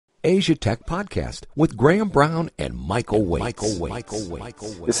Asia Tech Podcast with Graham Brown and Michael Waits.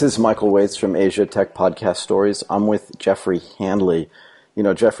 This is Michael Waits from Asia Tech Podcast Stories. I'm with Geoffrey Handley. You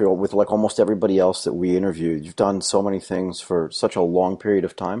know, Geoffrey, with like almost everybody else that we interviewed, you've done so many things for such a long period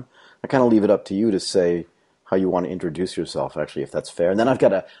of time. I kind of leave it up to you to say how you want to introduce yourself, actually, if that's fair. And then I've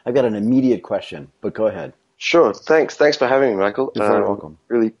got an immediate question, but go ahead. Sure. Thanks for having me, Michael. You're very welcome.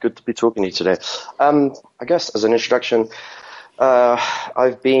 Really good to be talking to you today. I guess as an introduction,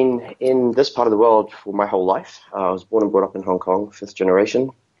 I've been in this part of the world for my whole life. I was born and brought up in Hong Kong, fifth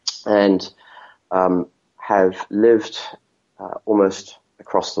generation, and have lived almost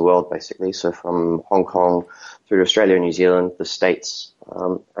across the world, basically. So from Hong Kong through to Australia, New Zealand, the States,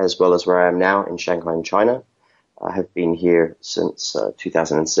 as well as where I am now in Shanghai in China. I have been here since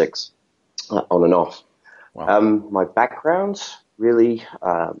 2006, on and off. Wow. My background, really,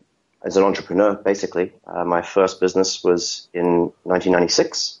 as an entrepreneur, basically, my first business was in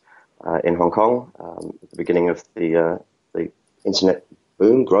 1996 in Hong Kong, at the beginning of the internet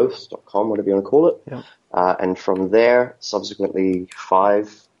boom, growth.com, whatever you want to call it. Yeah. And from there, subsequently,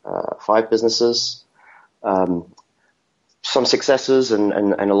 five businesses, some successes and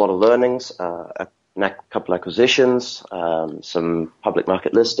a lot of learnings, a couple acquisitions, some public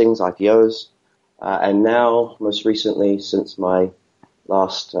market listings, IPOs. And now, most recently, since my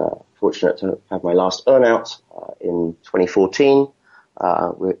last, fortunate to have my last earnout in 2014,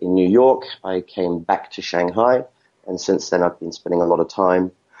 we're in New York. I came back to Shanghai, and since then I've been spending a lot of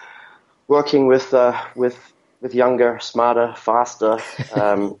time working with younger, smarter, faster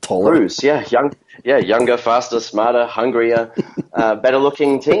crews. Younger, faster, smarter, hungrier,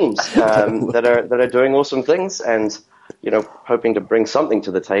 better-looking teams that are doing awesome things, and hoping to bring something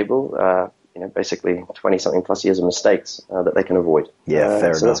to the table. Basically 20-something plus years of mistakes that they can avoid. Yeah, fair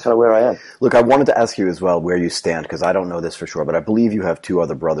enough. So that's kind of where I am. Look, I wanted to ask you as well where you stand, because I don't know this for sure, but I believe you have two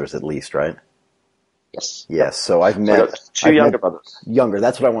other brothers at least, right? Yes. Yes, so I've met... two younger brothers. Younger,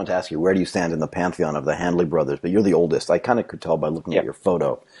 that's what I wanted to ask you. Where do you stand in the pantheon of the Handley brothers? But you're the oldest. I kind of could tell by looking at your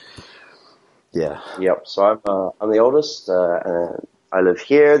photo. Yeah. Yep, so I'm the oldest. I live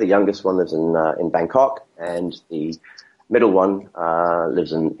here. The youngest one lives in Bangkok, and the middle one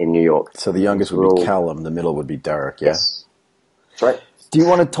lives in New York. So the youngest would be Callum, the middle would be Derek, yeah? Yes. That's right. Do you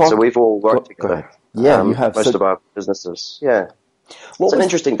want to talk... So we've all worked together. Yeah, you have... Most of our businesses, yeah. It's an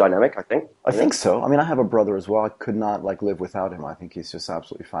interesting dynamic, I think. I think so. I mean, I have a brother as well. I could not live without him. I think he's just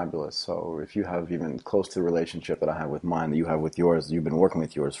absolutely fabulous. So if you have even close to the relationship that I have with mine, that you have with yours, you've been working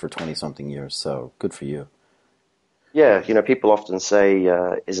with yours for 20-something years, so good for you. Yeah, people often say,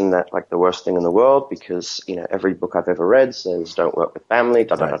 isn't that like the worst thing in the world? Because, every book I've ever read says don't work with family,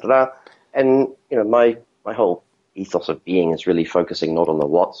 da-da-da-da-da. And, my whole ethos of being is really focusing not on the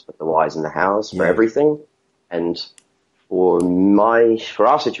what's, but the why's and the how's for everything. And for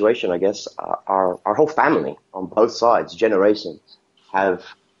our situation, I guess, our whole family on both sides, generations, have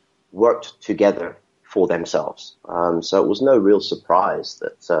worked together for themselves. So it was no real surprise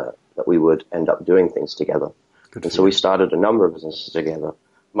that we would end up doing things together. And so we started a number of businesses together.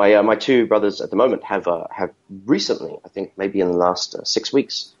 My two brothers at the moment have recently, I think maybe in the last 6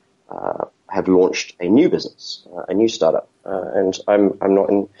 weeks, have launched a new business, a new startup. And I'm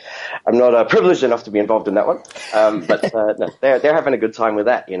not privileged enough to be involved in that one. But no, they're having a good time with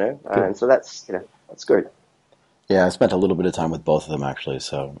that, and so that's good. Yeah, I spent a little bit of time with both of them actually,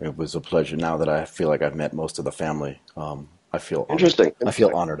 so it was a pleasure. Now that I feel like I've met most of the family, I feel interesting. I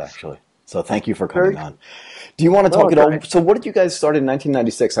feel honored actually. So thank you for coming on. Do you want to talk at all? So what did you guys start in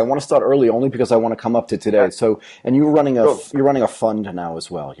 1996? I want to start early only because I want to come up to today. So, and you're running a fund now as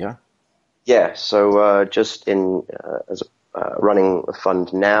well, yeah? Yeah. So just running a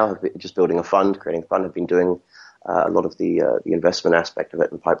fund now, just building a fund, creating a fund. I've been doing a lot of the investment aspect of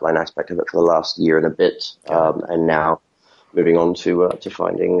it and pipeline aspect of it for the last year and a bit, and now moving on to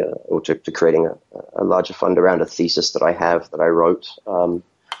finding or to creating a larger fund around a thesis that I wrote.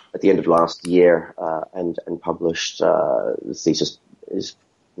 At the end of last year, and published. The thesis is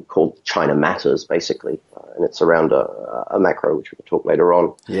called China Matters, basically, and it's around a macro, which we can talk later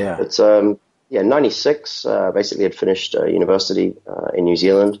on. Yeah. But 96, basically had finished university in New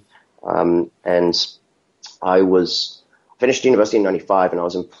Zealand, and I finished university in 95, and I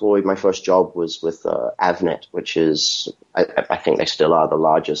was employed. My first job was with Avnet, which is, I think they still are the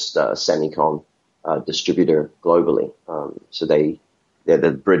largest semicon distributor globally. So they're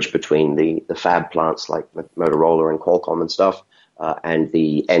the bridge between the fab plants like Motorola and Qualcomm and stuff, and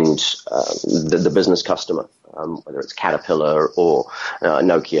the the business customer, whether it's Caterpillar or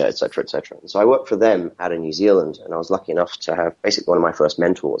Nokia, et cetera, et cetera. And so I worked for them out in New Zealand, and I was lucky enough to have basically one of my first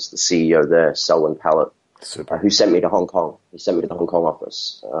mentors, the CEO there, Selwyn Pallett, Super. who sent me to Hong Kong. He sent me to the Hong Kong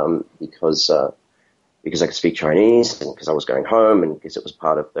office because I could speak Chinese and because I was going home and because it was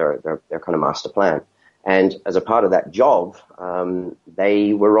part of their kind of master plan. And as a part of that job,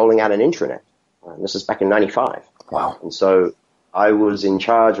 they were rolling out an intranet. This is back in '95. Wow. And so I was in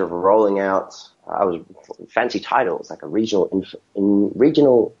charge of rolling out, I was fancy titles, like a regional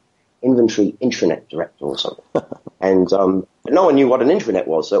inventory intranet director or something. And no one knew what an intranet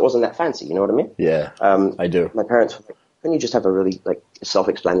was, so it wasn't that fancy, you know what I mean? Yeah, I do. My parents were like, couldn't you just have a really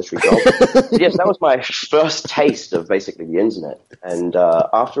self-explanatory job? Yes, that was my first taste of basically the internet. And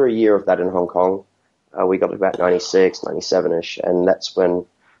after a year of that in Hong Kong, we got to about 96, 97-ish, and that's when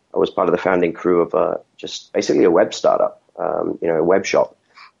I was part of the founding crew of just basically a web startup, a web shop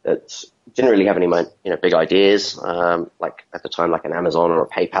that didn't really have any big ideas, like at the time, like an Amazon or a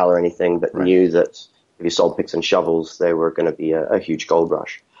PayPal or anything, but knew that if you sold picks and shovels, they were going to be a huge gold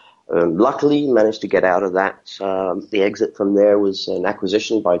rush. Luckily, managed to get out of that. The exit from there was an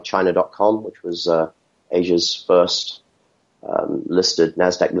acquisition by China.com, which was Asia's first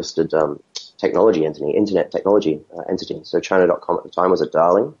NASDAQ-listed technology entity, internet technology entity. So China.com at the time was a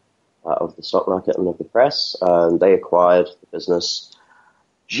darling of the stock market and of the press. They acquired the business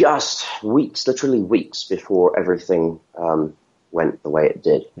just literally weeks before everything went the way it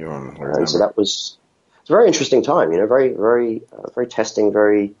did. And so that was a very interesting time, very, very, very testing,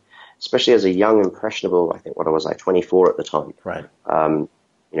 especially as a young, impressionable, I think what I was like 24 at the time. Right.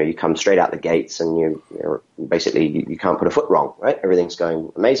 You come straight out the gates and you're basically you can't put a foot wrong, right? Everything's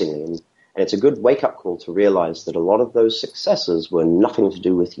going amazingly. And it's a good wake-up call to realize that a lot of those successes were nothing to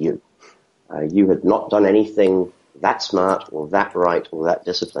do with you. You had not done anything that smart or that right or that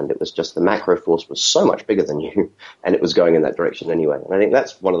disciplined. It was just the macro force was so much bigger than you, and it was going in that direction anyway. And I think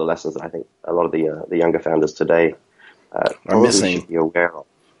that's one of the lessons that I think a lot of the younger founders today are missing. Should be aware of.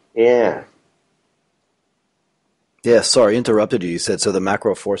 Yeah. Yeah, sorry, interrupted you. You said, so the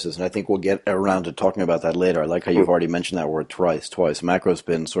macro forces, and I think we'll get around to talking about that later. I like how you've already mentioned that word twice. Macro's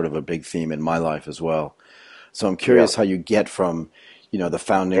been sort of a big theme in my life as well. So I'm curious how you get from, the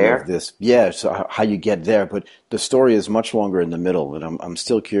founding of this. Yeah, so how you get there. But the story is much longer in the middle, and I'm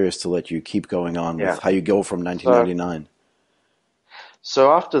still curious to let you keep going on with how you go from 1999.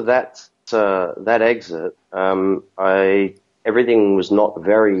 So after that exit, everything was not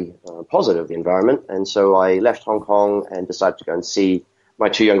very positive, the environment, and so I left Hong Kong and decided to go and see my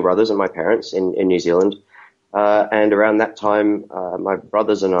two younger brothers and my parents in New Zealand. And around that time, my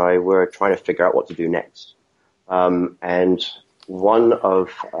brothers and I were trying to figure out what to do next. And one of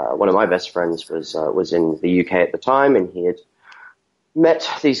my best friends was in the UK at the time, and he had met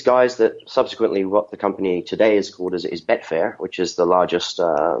these guys that subsequently what the company today is called is Betfair, which is the largest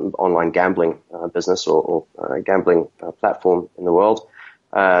online gambling business or gambling platform in the world,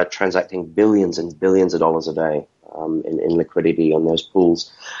 transacting billions and billions of dollars a day in liquidity on those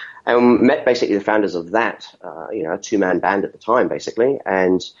pools. And met basically the founders of that, a two-man band at the time, basically.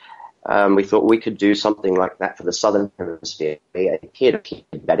 And we thought we could do something like that for the Southern Hemisphere, a peer-to-peer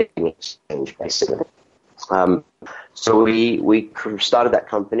betting exchange, basically. So we started that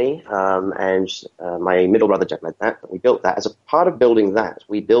company, and my middle brother Jack led that. We built that. As a part of building that,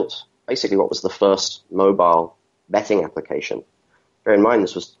 we built basically what was the first mobile betting application. Bear in mind,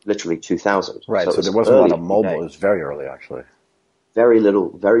 this was literally 2000. Right, so there wasn't a lot of mobile. It was very early, actually. Very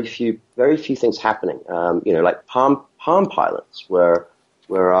little, very few things happening. Like Palm Pilots were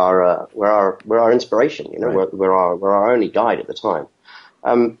our inspiration. Were our only guide at the time.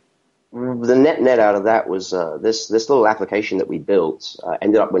 The net out of that was this little application that we built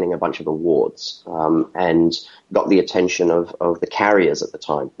ended up winning a bunch of awards and got the attention of the carriers at the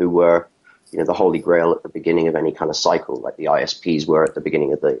time, who were the holy grail at the beginning of any kind of cycle, like the ISPs were at the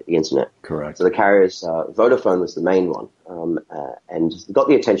beginning of the internet. Correct. So the carriers, Vodafone was the main one, and got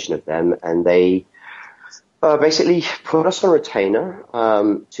the attention of them, and they basically put us on retainer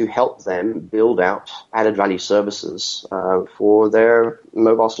to help them build out added value services for their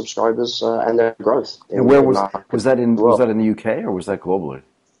mobile subscribers and their growth. And where was that in the UK or was that globally?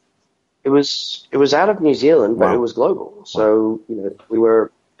 It was out of New Zealand, but it was global. So we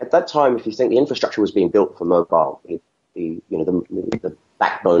were at that time. If you think the infrastructure was being built for mobile, the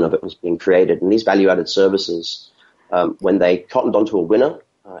backbone of it was being created, and these value added services, when they cottoned onto a winner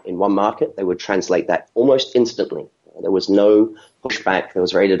in one market, they would translate that almost instantly. There was no pushback. There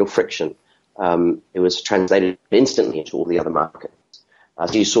was very little friction. It was translated instantly into all the other markets.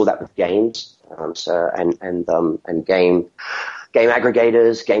 So you saw that with games, and game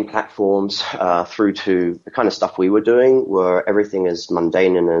aggregators, game platforms, through to the kind of stuff we were doing, where everything as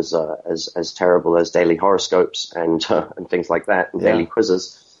mundane and as terrible as daily horoscopes and things like that, and daily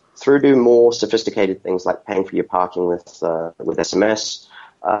quizzes. through to more sophisticated things like paying for your parking with SMS,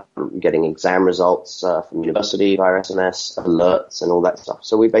 getting exam results from university via SMS, alerts, and all that stuff.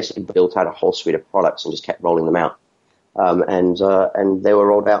 So we basically built out a whole suite of products and just kept rolling them out. And they were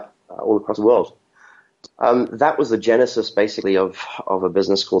rolled out all across the world. That was the genesis, basically, of a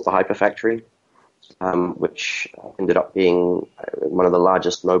business called the Hyperfactory, which ended up being one of the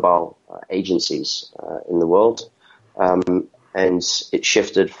largest mobile agencies in the world. And it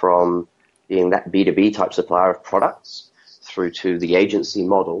shifted from being that B2B type supplier of products through to the agency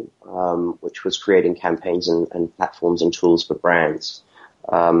model, which was creating campaigns and platforms and tools for brands.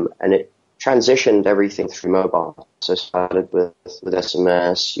 And it transitioned everything through mobile. So started with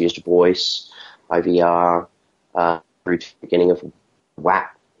SMS, used voice, IVR, through to the beginning of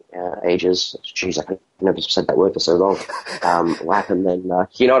WAP ages. Jeez, I never said that word for so long. WAP, and then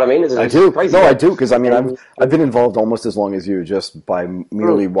you know what I mean? I do. Crazy, no, I do, because I mean, I've been involved almost as long as you, just by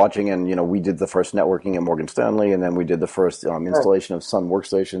merely watching. And we did the first networking at Morgan Stanley, and then we did the first installation of Sun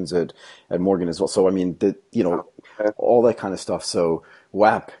workstations at Morgan as well. So I mean, all that kind of stuff. So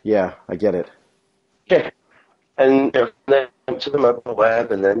WAP, yeah, I get it. Yeah. And then to the mobile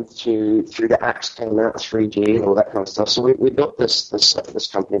web, and then through the apps came out, 3G and all that kind of stuff. So we built this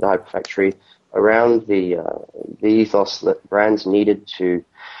company, the Hyperfactory, around the ethos that brands needed to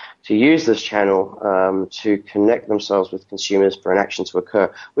use this channel to connect themselves with consumers for an action to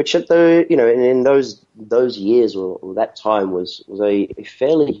occur, which at in those years or that time was a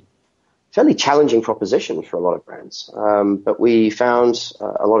fairly challenging proposition for a lot of brands. But we found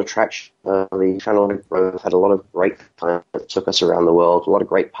a lot of traction. We found a lot of growth, had a lot of great clients that took us around the world, a lot of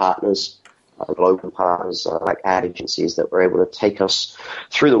great partners, global partners like ad agencies that were able to take us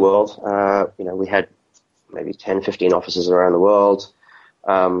through the world. We had maybe 10, 15 offices around the world,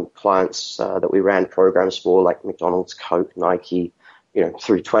 clients that we ran programs for like McDonald's, Coke, Nike,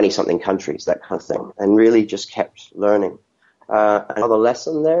 through 20-something countries, that kind of thing, and really just kept learning. Another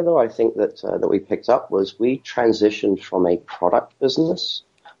lesson there, though, I think that we picked up was we transitioned from a product business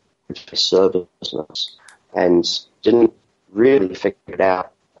to a service business, and didn't really figure it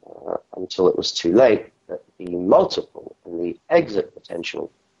out until it was too late that the multiple and the exit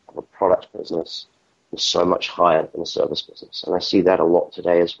potential of a product business is so much higher than a service business, and I see that a lot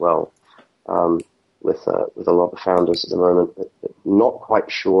today as well with a lot of founders at the moment that not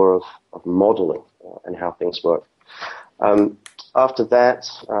quite sure of modeling and how things work. After that,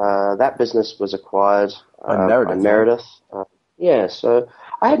 that business was acquired by Meredith. So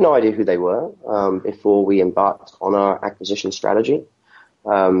I had no idea who they were before we embarked on our acquisition strategy.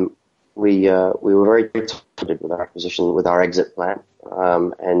 We were very excited with our acquisition, with our exit plan,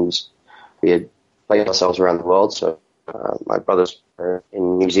 and we had played ourselves around the world. So my brothers were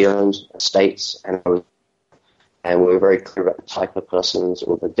in New Zealand, States, and we were very clear about the type of persons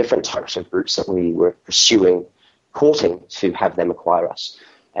or the different types of groups that we were courting to have them acquire us.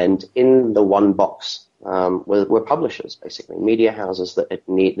 And in the one box were publishers, basically, media houses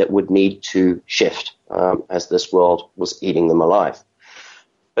that would need to shift as this world was eating them alive.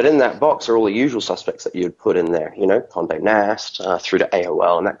 But in that box are all the usual suspects that you'd put in there, Condé Nast, through to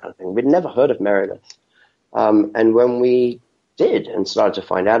AOL and that kind of thing. We'd never heard of Meredith. And when we did and started to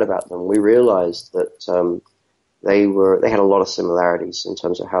find out about them, we realized that they had a lot of similarities in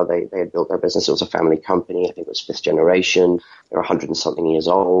terms of how they had built their business. It was a family company. I think it was fifth generation. They're 100 and something years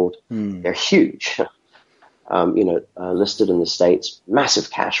old. They're huge. Listed in the States,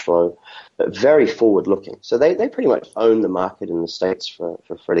 massive cash flow, but very forward looking. So they pretty much own the market in the States for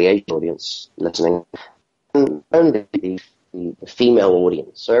the Asian audience listening, and own the female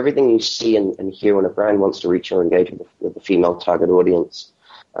audience. So everything you see and hear when a brand wants to reach or engage with the female target audience,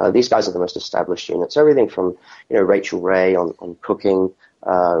 these guys are the most established units. Everything from, Rachel Ray on cooking,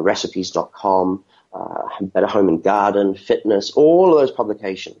 recipes.com, Better Home and Garden, fitness, all of those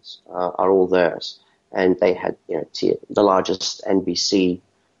publications are all theirs. And they had, the largest NBC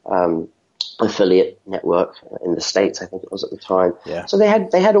affiliate network in the States, I think it was at the time. Yeah. So they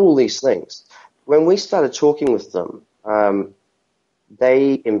had all these things. When we started talking with them,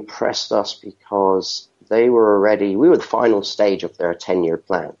 they impressed us because we were the final stage of their 10-year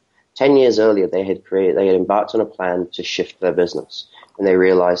plan. 10 years earlier, they had embarked on a plan to shift their business. And they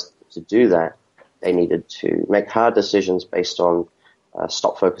realized to do that, they needed to make hard decisions based on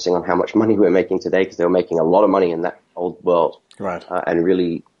stop focusing on how much money we were making today, because they were making a lot of money in that old world, right? And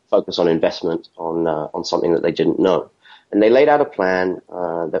really focus on investment on something that they didn't know. And they laid out a plan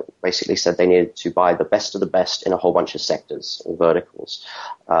that basically said they needed to buy the best of the best in a whole bunch of sectors or verticals.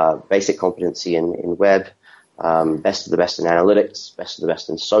 Basic competency in web, best of the best in analytics, best of the best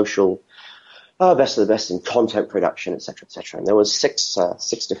in social, best of the best in content production, et cetera, et cetera. And there was six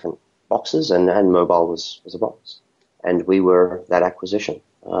different boxes, and mobile was a box. And we were that acquisition.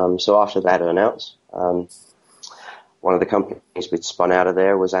 So after that earn-out, one of the companies we'd spun out of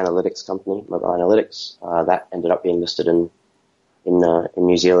there was analytics company, mobile analytics. That ended up being listed in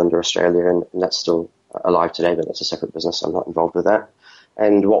New Zealand or Australia, and that's still alive today, but that's a separate business. I'm not involved with that.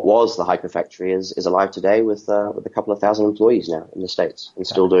 And what was the Hyperfactory is alive today with a couple of thousand employees now in the States and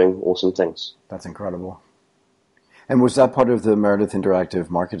still doing awesome things. That's incredible. And was that part of the Meredith Interactive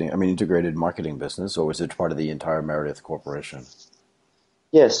Marketing, integrated marketing business, or was it part of the entire Meredith Corporation?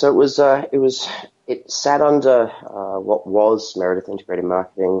 Yeah, so it sat under what was Meredith Integrated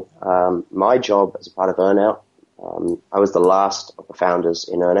Marketing. My job as a part of Earnout, I was the last of the founders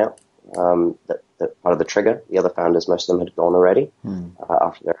in Earnout, that part of the trigger. The other founders, most of them had gone already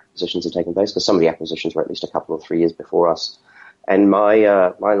after their acquisitions had taken place, because some of the acquisitions were at least a couple or 3 years before us. And my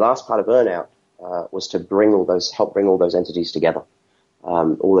last part of Earnout was to help bring all those entities together,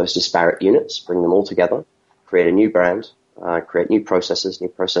 all those disparate units, bring them all together, create a new brand, create new processes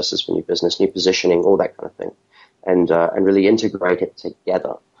for new business, new positioning, all that kind of thing, and really integrate it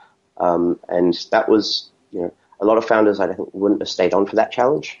together. And that was, a lot of founders I think wouldn't have stayed on for that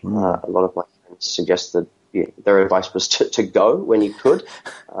challenge. A lot of my friends suggested their advice was to go when you could,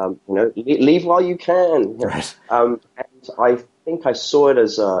 leave while you can. Right. And I think I saw it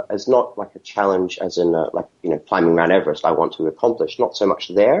as not like a challenge, as in climbing Mount Everest. I want to accomplish, not so much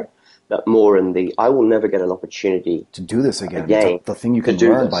there, but more in I will never get an opportunity to do this again. The thing you can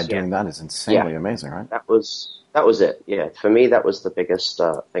learn by doing that is insanely amazing, right? That was it. Yeah, for me that was the biggest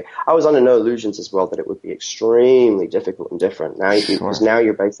thing. I was under no illusions as well that it would be extremely difficult and different. Because now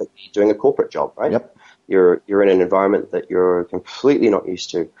you're basically doing a corporate job, right? Yep. You're in an environment that you're completely not used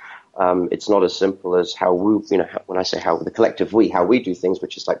to. It's not as simple as how we, when I say how the collective how we do things,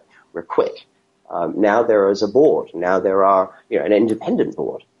 which is like we're quick. Now there is a board. Now there are an independent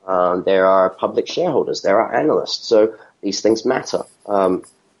board. There are public shareholders. There are analysts. So these things matter.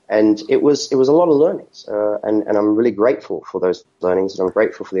 And it was a lot of learnings. And I'm really grateful for those learnings, and I'm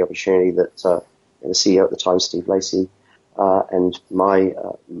grateful for the opportunity that the CEO at the time, Steve Lacey, and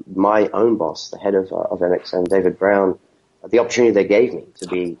my own boss, the head of MXN, David Brown, the opportunity they gave me to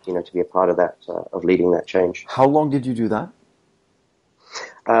be a part of that, of leading that change. How long did you do that?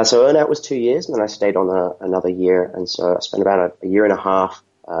 So Earnout was 2 years, and then I stayed on another year, and so I spent about a year and a half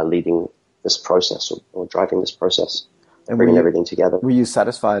leading this process or driving this process, and bringing everything together. Were you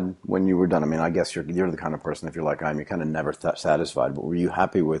satisfied when you were done? I guess you're the kind of person, if you're like I am, you're kind of never satisfied, but were you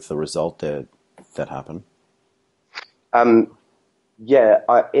happy with the result that happened? Yeah,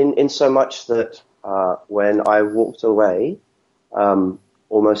 in so much that when I walked away,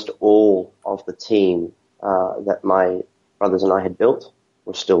 almost all of the team that my brothers and I had built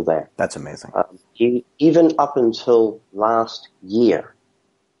were still there. That's amazing. Even up until last year,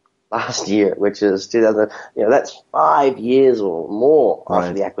 which is 2000, that's 5 years or more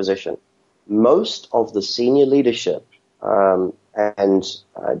after the acquisition. Most of the senior leadership and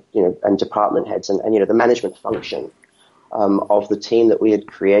department heads and the management function of the team that we had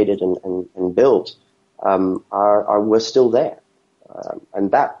created and built were still there.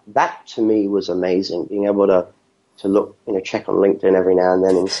 And that to me was amazing, being able to look, check on LinkedIn every now and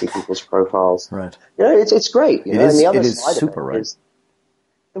then and see people's profiles. Right. It's great. And the other side super, of it is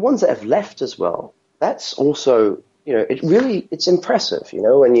the ones that have left as well. That's also, it's impressive,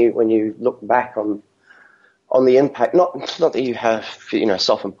 when you look back on the impact, not that you have,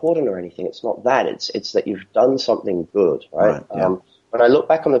 self-important or anything. It's not that. It's that you've done something good, right? Yeah. When I look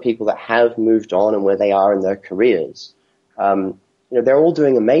back on the people that have moved on and where they are in their careers, they're all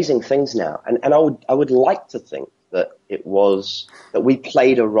doing amazing things now. And I would like to think that that we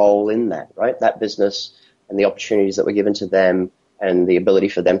played a role in that, right? That business and the opportunities that were given to them and the ability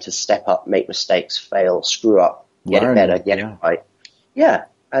for them to step up, make mistakes, fail, screw up, get it better, get it right. Yeah.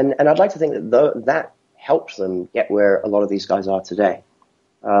 And I'd like to think that that helped them get where a lot of these guys are today.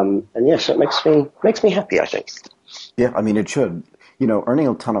 And yes, it makes me happy, I think. Yeah, it should. Earning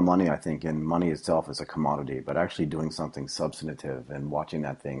a ton of money, I think, and money itself is a commodity, but actually doing something substantive and watching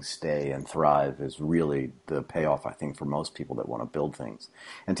that thing stay and thrive is really the payoff, I think, for most people that want to build things.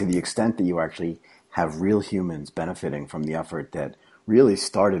 And to the extent that you actually have real humans benefiting from the effort that really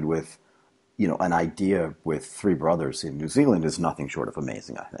started with, an idea with three brothers in New Zealand is nothing short of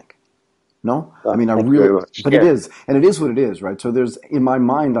amazing, I think. No? I really, but it is, and it is what it is, right? So in my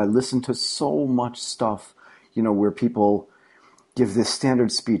mind, I listen to so much stuff, where people, give this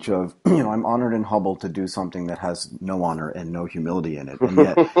standard speech of, I'm honored and humbled to do something that has no honor and no humility in it. And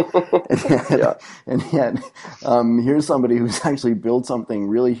yet, Yeah. here's somebody who's actually built something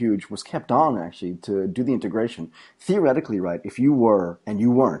really huge, was kept on actually to do the integration. Theoretically, right, if you were, and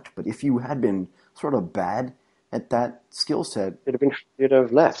you weren't, but if you had been sort of bad at that skill set, you'd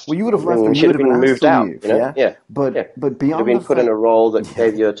have left. well, you would have left, or you you should would have been been moved out. leave, Yeah. But You'd beyond have been the put in fact, a role that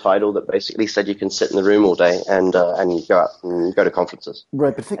gave you a title that basically said you can sit in the room all day and go out and go to conferences.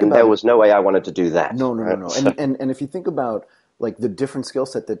 right? But think And about there it. was no way I wanted to do that. No. Right? And if you think about like the different skill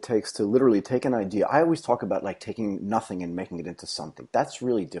set that takes to literally take an idea, I always talk about like taking nothing and making it into something. That's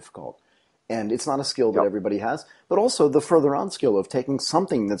really difficult. And it's not a skill that everybody has, but also the further on skill of taking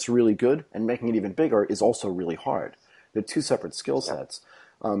something that's really good and making it even bigger is also really hard. They're two separate skill sets.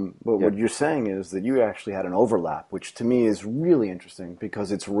 But what you're saying is that you actually had an overlap, which to me is really interesting because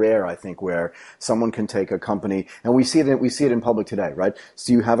it's rare, I think, where someone can take a company, and we see it in public today, right?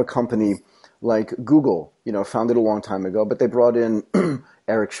 So you have a company like Google, founded a long time ago, but they brought in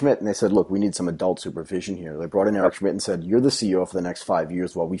Eric Schmidt and they said, look, we need some adult supervision here. They brought in Eric Schmidt and said, you're the CEO for the next 5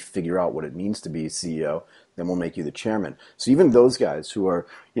 years while we figure out what it means to be CEO, then we'll make you the chairman. So even those guys who are,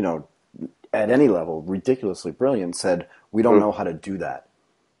 at any level, ridiculously brilliant, said, we don't know how to do that.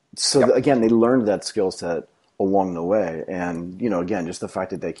 So again, they learned that skill set along the way. And, again, just the fact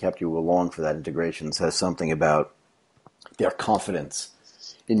that they kept you along for that integration says something about their confidence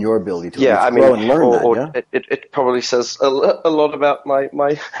in your ability to grow and learn that. It probably says a lot about my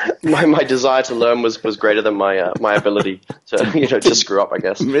desire to learn was greater than my ability to to screw up, I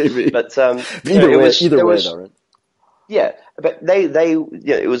guess. Maybe. But either way, though, right? Yeah, but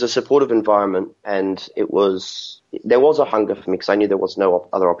it was a supportive environment, and there was a hunger for me because I knew there was no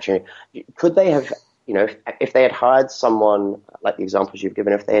other opportunity. Could they have, if they had hired someone like the examples you've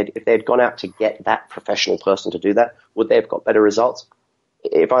given, if they had gone out to get that professional person to do that, would they have got better results?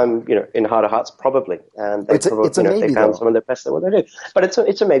 If I'm, in heart of hearts, probably. And they they found some of the best at what they do. But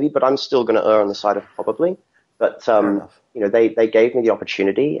it's a maybe. But I'm still going to err on the side of probably. But they gave me the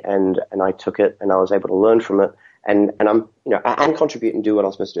opportunity, and I took it, and I was able to learn from it. And I'm, and contribute and do what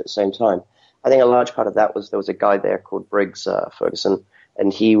I'm supposed to do at the same time. I think a large part of that was there was a guy there called Briggs Ferguson,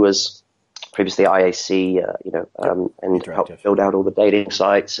 and he was previously IAC, and helped build out all the dating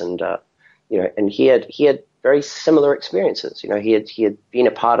sites, and and he had very similar experiences. He had been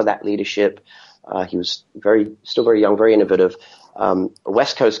a part of that leadership. He was still very young, very innovative. A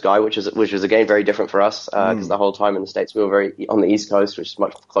West Coast guy, which was again very different for us because the whole time in the States we were very on the East Coast, which is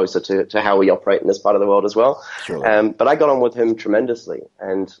much closer to how we operate in this part of the world as well. Sure. But I got on with him tremendously,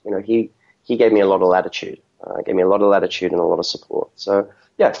 and he gave me a lot of latitude. Gave me a lot of latitude and a lot of support. So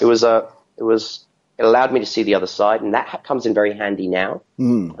yeah, it allowed me to see the other side, and that comes in very handy now.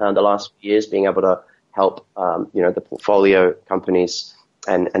 The last few years, being able to help the portfolio companies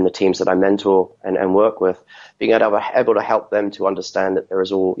and the teams that I mentor and work with, being able to help them to understand that there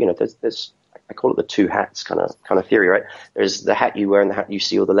is all, there's I call it the two hats kind of theory, right? There's the hat you wear and the hat you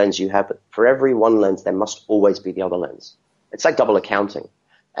see, or the lens you have, but for every one lens, there must always be the other lens. It's like double accounting.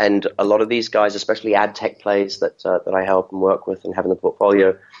 And a lot of these guys, especially ad tech plays that I help and work with and have in the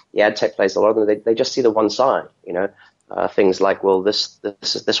portfolio, the ad tech plays, a lot of them, they just see the one side, things like, well, this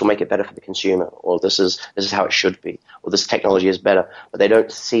will make it better for the consumer, or this is how it should be, or this technology is better, but they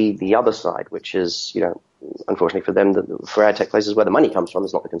don't see the other side, which is, unfortunately for them, for ad tech places, where the money comes from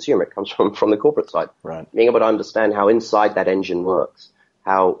is not the consumer, it comes from the corporate side. Right. Being able to understand how inside that engine works,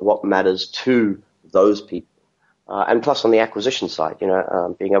 what matters to those people. And plus on the acquisition side,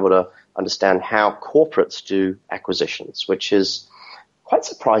 being able to understand how corporates do acquisitions, which is quite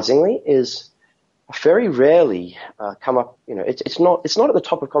surprisingly is very rarely come up. It's not at the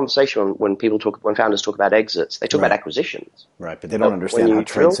top of conversation when founders talk about exits. They talk about acquisitions. Right, but they don't understand how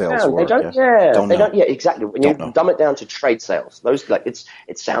trade sales work. They don't. Yeah, exactly. When you dumb it down to trade sales, those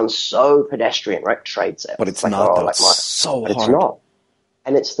it sounds so pedestrian, right? Trade sales, but it's not. Though. It's so hard. It's not.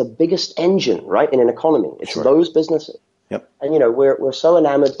 And it's the biggest engine, right, in an economy. It's those businesses. Yep. And we're so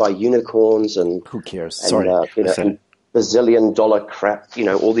enamored by unicorns and who cares? And bazillion-dollar crap.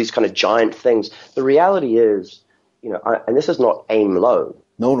 All these kind of giant things. The reality is, and this is not aim low.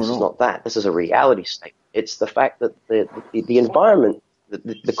 No. This is not that. This is a reality state. It's the fact that the environment,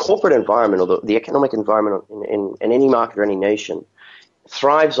 the corporate environment, or the economic environment in any market or any nation,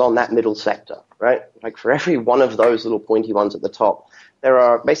 thrives on that middle sector, right? Like for every one of those little pointy ones at the top, there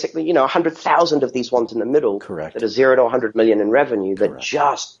are basically, 100,000 of these ones in the middle. Correct. That are 0 to 100 million in revenue. Correct.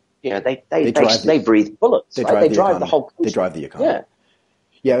 That just, they breathe bullets. They drive the whole country. They drive the economy.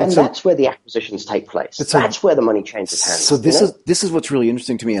 Yeah, and that's where the acquisitions take place. That's where the money changes hands. So this is what's really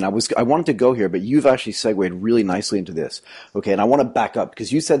interesting to me, and I wanted to go here, but you've actually segued really nicely into this. Okay, and I want to back up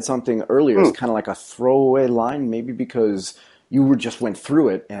because you said something earlier. It's kind of like a throwaway line, maybe because you just went through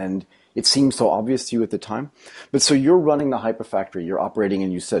it and it seemed so obvious to you at the time. But so you're running the Hyperfactory. You're operating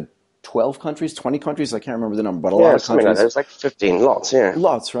in, you said, 12 countries, 20 countries. I can't remember the number, but a lot of countries. Like there's like 15 lots. Yeah,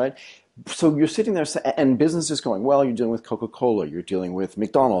 lots, right? So you're sitting there and business is going well. You're dealing with Coca-Cola. You're dealing with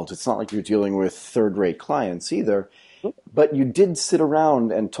McDonald's. It's not like you're dealing with third-rate clients either. But you did sit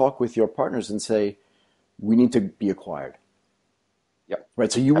around and talk with your partners and say, we need to be acquired. Yep.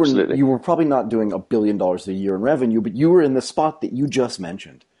 Right. So you were probably not doing $1 billion a year in revenue, but you were in the spot that you just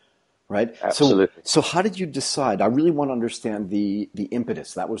mentioned. Right? Absolutely. So how did you decide? I really want to understand the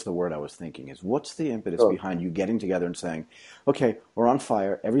impetus. That was the word I was thinking, is what's the impetus behind you getting together and saying, okay, we're on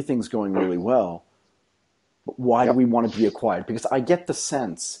fire, everything's going really well, but why do we want to be acquired? Because I get the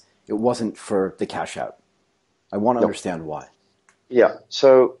sense it wasn't for the cash out. I want to understand why. Yeah.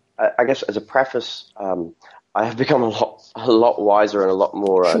 So I guess as a preface, I have become a lot wiser and a lot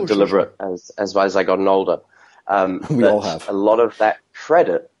more deliberate as I gotten older. We all have. A lot of that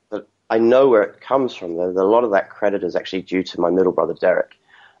credit, I know where it comes from. A lot of that credit is actually due to my middle brother, Derek.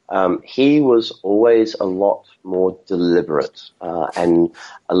 He was always a lot more deliberate and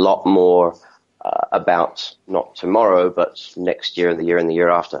a lot more about not tomorrow, but next year and the year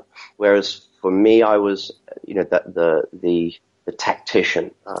after. Whereas for me, I was, the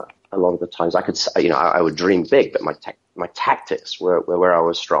tactician. A lot of the times, I would dream big, but my tactics were where I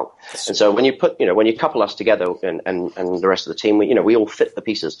was strong. And so when you couple us together and the rest of the team, we all fit the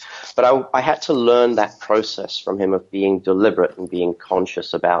pieces. But I had to learn that process from him of being deliberate and being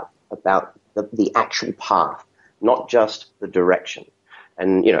conscious about the actual path, not just the direction.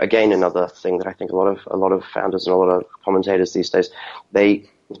 And again, another thing that I think a lot of founders and a lot of commentators these days, they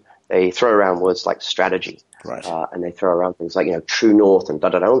throw around words like strategy. Right. And they throw around things like, true north and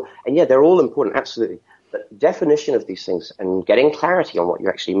da-da-da. And yeah, they're all important, absolutely. But definition of these things and getting clarity on what you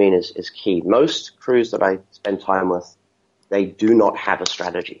actually mean is key. Most crews that I spend time with, they do not have a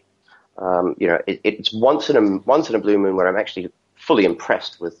strategy. It's once in a blue moon where I'm actually fully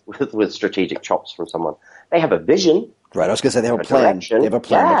impressed with strategic chops from someone. They have a vision. Right. I was going to say they have a plan. They have a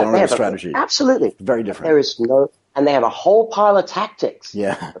plan, but they don't have a strategy. Absolutely. Very different. There is and they have a whole pile of tactics.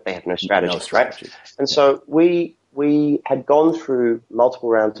 Yeah. But they have no strategy. Right? And so we had gone through multiple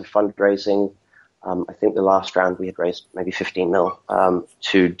rounds of fundraising. I think the last round we had raised maybe 15 mil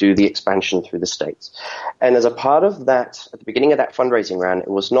to do the expansion through the States. And as a part of that, at the beginning of that fundraising round, it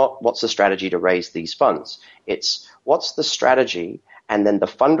was not what's the strategy to raise these funds. It's what's the strategy, and then the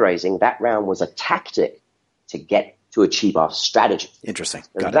fundraising, that round was a tactic to achieve our strategy. Interesting.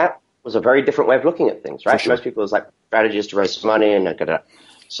 That was a very different way of looking at things, right? Most people, it was like strategy is to raise money and da-da-da.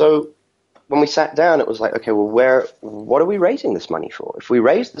 So when we sat down, it was like, okay, well, what are we raising this money for? If we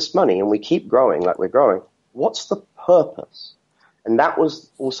raise this money and we keep growing like we're growing, what's the purpose? And that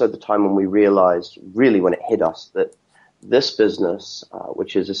was also the time when we realized, really when it hit us, that this business,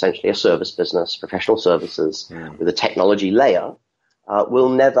 which is essentially a service business, professional services with a technology layer, will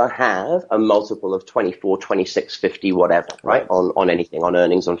never have a multiple of 24, 26, 50, whatever, right? On anything, on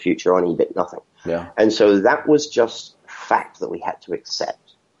earnings, on future, on EBIT, nothing. Yeah. And so that was just fact that we had to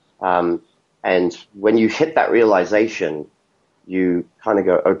accept. And when you hit that realization, you kind of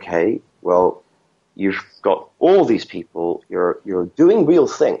go, okay, well, you've got all these people, you're doing real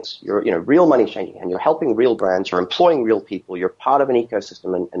things, you're real money changing, and you're helping real brands, you're employing real people, you're part of an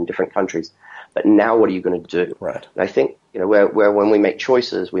ecosystem in different countries. But now what are you going to do? Right. And I think, where when we make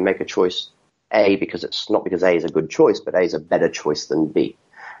choices, we make a choice A, because it's not because A is a good choice, but A is a better choice than B.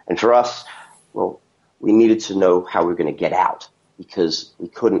 And for us, well, we needed to know how we were going to get out, because we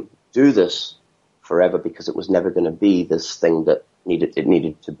couldn't do this forever, because it was never going to be this thing that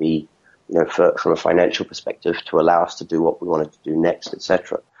needed to be, from a financial perspective, to allow us to do what we wanted to do next,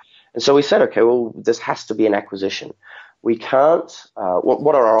 etc. And so we said, okay, well, this has to be an acquisition. We can't.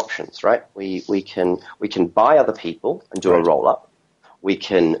 What are our options, right? We can buy other people and do a roll up. We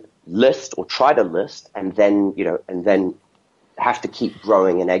can list or try to list, and then have to keep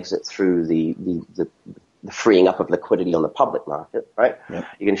growing and exit through the freeing up of liquidity on the public market, right? Yep.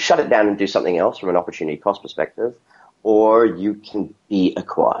 You can shut it down and do something else from an opportunity cost perspective, or you can be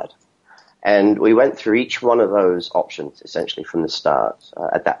acquired. And we went through each one of those options essentially from the start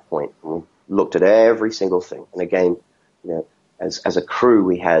at that point. And we looked at every single thing. And again, as a crew,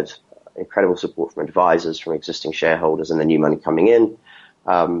 we had incredible support from advisors, from existing shareholders, and the new money coming in.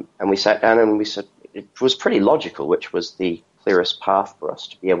 And we sat down and we said it was pretty logical, which was the clearest path for us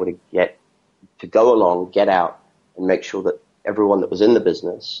to be able to go along, get out, and make sure that everyone that was in the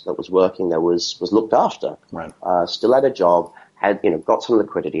business that was working there was looked after. Right. Still had a job, had, got some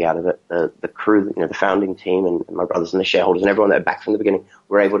liquidity out of it. The crew, the founding team and my brothers and the shareholders and everyone that were back from the beginning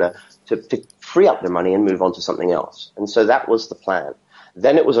were able to free up their money and move on to something else. And so that was the plan.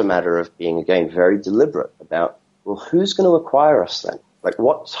 Then it was a matter of being, again, very deliberate about, well, who's going to acquire us then? Like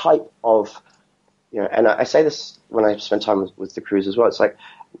what type of, and I say this when I spend time with the crews as well. It's like,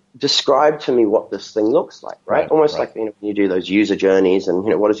 describe to me what this thing looks like, right? Almost like, when you do those user journees and,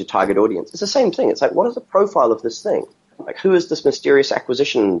 what is your target audience? It's the same thing. It's like, what is the profile of this thing? Like, who is this mysterious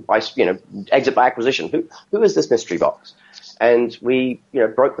acquisition by, exit by acquisition? Who is this mystery box? And we,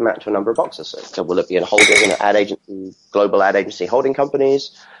 broke them out into a number of boxes. So will it be a holding, ad agency, global ad agency holding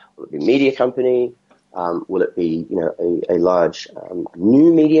companies? Will it be a media company? Will it be, a large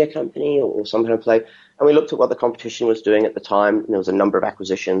new media company or some kind of play? And we looked at what the competition was doing at the time. There was a number of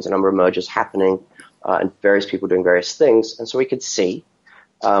acquisitions, a number of mergers happening, and various people doing various things. And so we could see.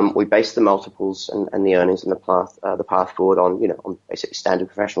 We based the multiples and the earnings and the path forward on basically standard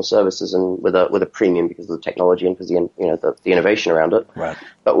professional services and with a premium because of the technology and because the innovation around it. Right.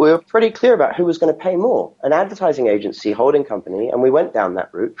 But we were pretty clear about who was going to pay more, an advertising agency, holding company, and we went down that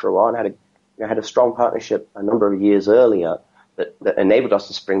route for a while and had a strong partnership a number of years earlier that enabled us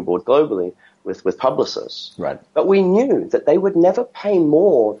to springboard globally with publicists. Right. But we knew that they would never pay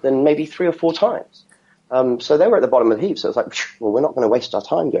more than maybe 3 or 4 times. So they were at the bottom of the heap. So it's like, well, we're not going to waste our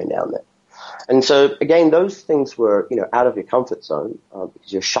time going down there. And so, again, those things were, out of your comfort zone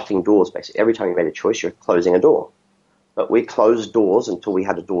because you're shutting doors, basically. Every time you made a choice, you're closing a door. But we closed doors until we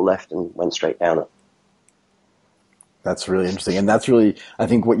had a door left and went straight down it. That's really interesting. And that's really, I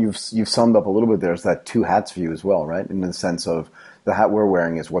think what you've summed up a little bit there is that two hats view as well, right? In the sense of the hat we're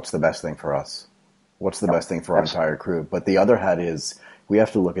wearing is what's the best thing for us? What's the best thing for our entire crew? But the other hat is we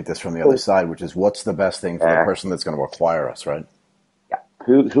have to look at this from the other side, which is what's the best thing for the person that's going to acquire us, right? Yeah.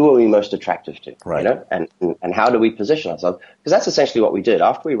 Who are we most attractive to? Right. And how do we position ourselves? Because that's essentially what we did.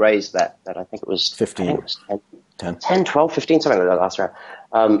 After we raised that I think it was 15. I think it was 10, 12, 15, something like that last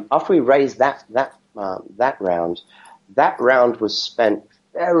round. After we raised that round was spent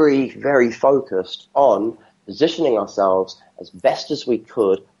very, very focused on positioning ourselves as best as we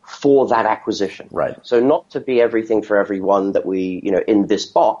could for that acquisition. Right. So not to be everything for everyone that we, in this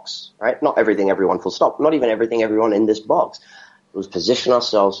box, right? Not everything, everyone, full stop. Not even everything, everyone in this box. It was position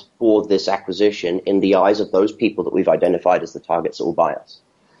ourselves for this acquisition in the eyes of those people that we've identified as the targets that will buy us.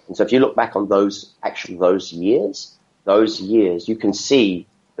 And so if you look back on those years, you can see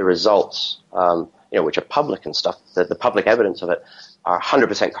the results, which are public and stuff, the public evidence of it are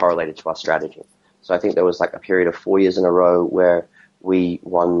 100% correlated to our strategy. So I think there was like a period of 4 years in a row where we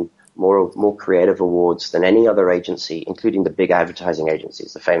won more creative awards than any other agency, including the big advertising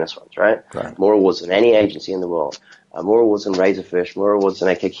agencies, the famous ones, right? More awards than any agency in the world, more awards than Razorfish, more awards than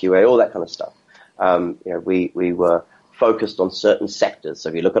AKQA, all that kind of stuff. We were focused on certain sectors. So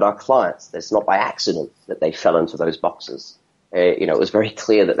if you look at our clients, it's not by accident that they fell into those boxes. It was very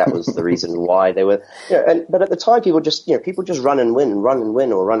clear that was the reason why they were. But at the time, people just run and win,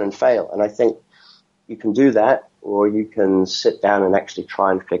 or run and fail. And I think you can do that, or you can sit down and actually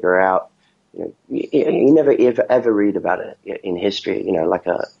try and figure out. You never ever read about it in history. Like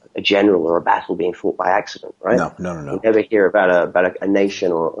a general or a battle being fought by accident, right? No. You never hear about a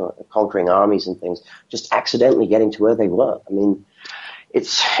nation or conquering armies and things just accidentally getting to where they were. I mean,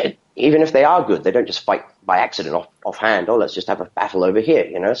 even if they are good, they don't just fight by accident offhand. Oh, let's just have a battle over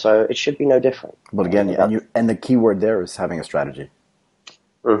here, So it should be no different. But again, and the key word there is having a strategy.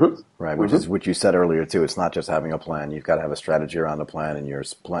 Mm-hmm. Right, which is what you said earlier too. It's not just having a plan. You've got to have a strategy around the plan, and your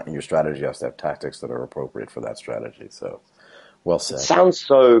strategy has to have tactics that are appropriate for that strategy. So, well said. It sounds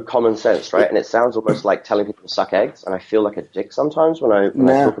so common sense, right? And it sounds almost like telling people to suck eggs. And I feel like a dick sometimes when I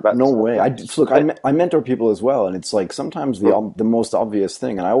talk about. No way. I mentor people as well, and it's like sometimes the most obvious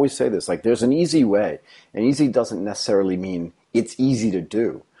thing. And I always say this: like, there's an easy way, and easy doesn't necessarily mean it's easy to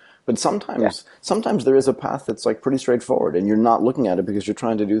do. But sometimes there is a path that's like pretty straightforward, and you're not looking at it because you're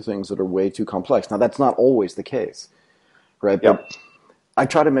trying to do things that are way too complex. Now, that's not always the case, right? Yep. But I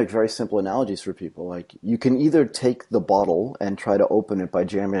try to make very simple analogies for people. Like, you can either take the bottle and try to open it by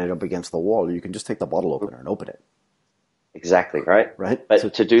jamming it up against the wall, or you can just take the bottle opener and open it. Exactly, right? Right.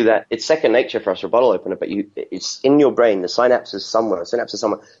 But to do that, it's second nature for us, a bottle opener, but it's in your brain. The synapse is somewhere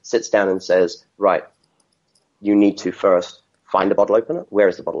sits down and says, right, you need to first find a bottle opener. Where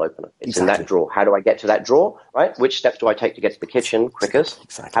is the bottle opener? It's in that drawer. How do I get to that drawer, right? Which steps do I take to get to the kitchen quickest?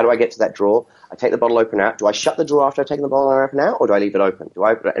 Exactly. How do I get to that drawer? I take the bottle opener out. Do I shut the drawer after I take the bottle opener out, or do I leave it open?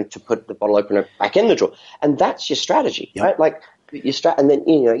 And to put the bottle opener back in the drawer? And that's your strategy, right? Like and then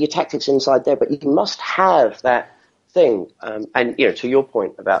your tactics inside there, but you must have that thing. And to your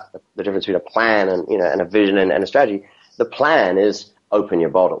point about the difference between a plan and a vision and a strategy, the plan is open your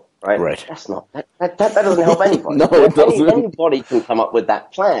bottle, right? Right. That's not that doesn't help anybody. No, it doesn't. Anybody can come up with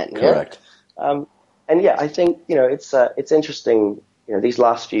that plan. Correct. Yeah? And I think it's interesting. These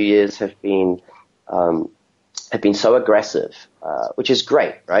last few years have been so aggressive, which is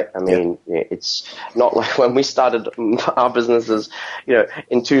great, right? I mean, it's not like when we started our businesses,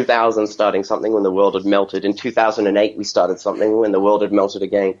 in 2000 starting something when the world had melted. In 2008 we started something when the world had melted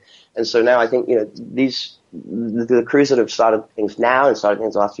again. And so now I think, the crews that have started things now and started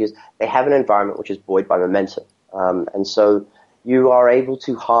things last few years, they have an environment which is buoyed by momentum. And so you are able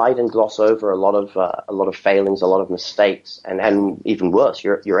to hide and gloss over a lot of failings, a lot of mistakes, and even worse,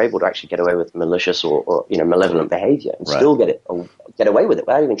 you're able to actually get away with malicious or malevolent behavior and still get away with it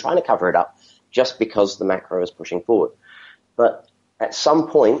without even trying to cover it up, just because the macro is pushing forward. But at some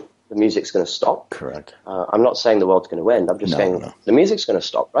point, the music's going to stop. Correct. I'm not saying the world's going to end. I'm just saying the music's going to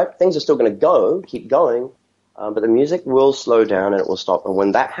stop. Right? Things are still going to keep going, but the music will slow down and it will stop. And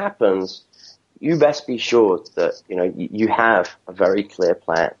when that happens, you best be sure that you have a very clear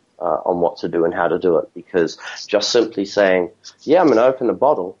plan on what to do and how to do it, because just simply saying, I'm going to open the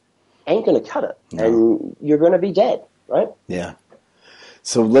bottle ain't going to cut it, and you're going to be dead, right? Yeah.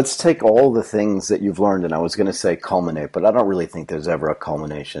 So let's take all the things that you've learned, and I was going to say culminate, but I don't really think there's ever a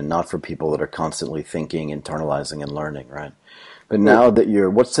culmination, not for people that are constantly thinking, internalizing, and learning, right? But now that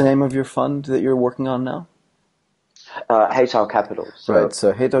what's the name of your fund that you're working on now? Haitao Capital. Right,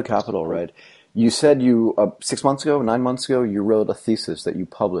 so Haitao Capital, right? You said 6 months ago, 9 months ago, you wrote a thesis that you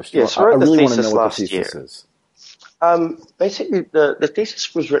published. Yes, I really want to know what the thesis thesis is. Basically, the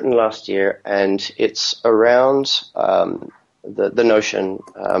thesis was written last year, and it's around the notion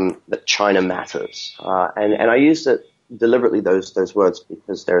that China matters. And I used it deliberately, those words,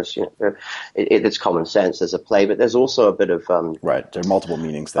 because there's it's common sense. There's a play, but there's also a bit of right. There are multiple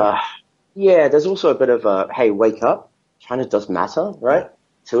meanings there. There's also a bit of hey, wake up, China does matter, right?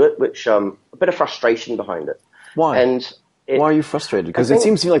 To it, which a bit of frustration behind it. Why? And why are you frustrated? Because it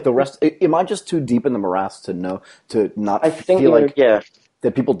seems to me like the rest. Am I just too deep in the morass to not feel like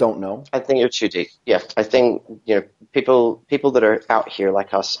that people don't know? I think you're too deep. Yeah, I think people that are out here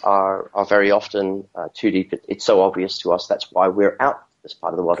like us are very often too deep. It's so obvious to us. That's why we're out this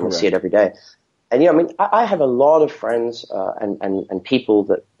part of the world and we see it every day. And I have a lot of friends and people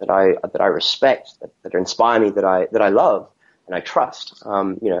that I respect, that inspire me, that I love and I trust,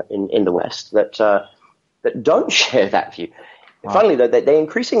 in the West, that don't share that view. Wow. Funnily, though, they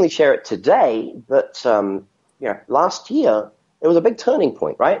increasingly share it today, but last year it was a big turning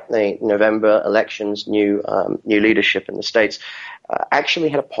point, right? The November elections, new leadership in the States, actually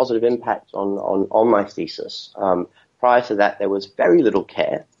had a positive impact on my thesis. Prior to that, there was very little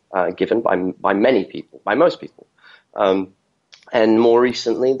care given by many people, by most people. And more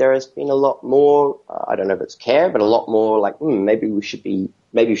recently, there has been a lot more, I don't know if it's care, but a lot more like, maybe you should be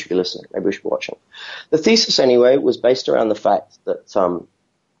listening, maybe we should be watching. The thesis, anyway, was based around the fact that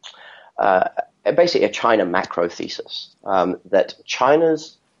basically a China macro thesis, that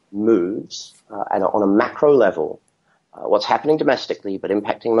China's moves and on a macro level, what's happening domestically but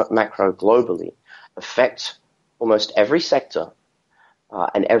impacting macro globally, affect almost every sector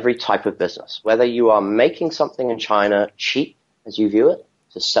and every type of business. Whether you are making something in China cheap, as you view it,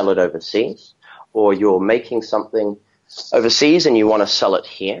 to sell it overseas, or you're making something overseas and you want to sell it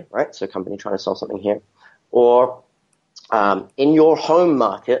here, right? So a company trying to sell something here. Or in your home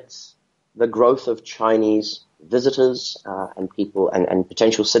markets, the growth of Chinese visitors and people and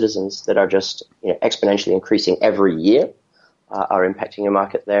potential citizens that are just exponentially increasing every year are impacting your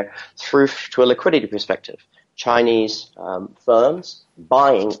market there. Through to a liquidity perspective, Chinese firms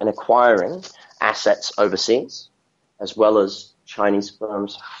buying and acquiring assets overseas, as well as Chinese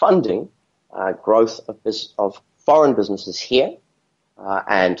firms funding growth of foreign businesses here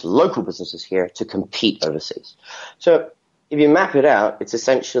and local businesses here to compete overseas. So if you map it out, it's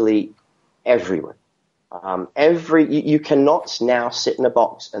essentially everywhere. You cannot now sit in a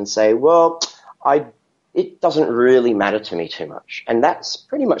box and say, well, it doesn't really matter to me too much. And that's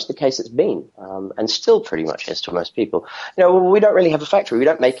pretty much the case it's been, and still pretty much is to most people. We don't really have a factory. We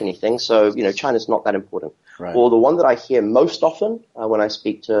don't make anything, so, China's not that important. Right. Or the one that I hear most often when I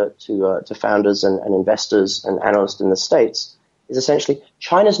speak to founders and investors and analysts in the States is essentially,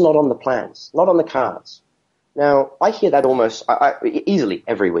 China's not on the plans, not on the cards. Now, I hear that almost easily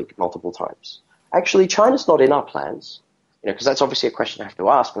every week, multiple times. Actually, China's not in our plans. Because that's obviously a question I have to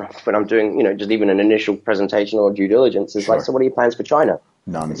ask when I'm doing, just even an initial presentation or due diligence. Is like, so what are your plans for China?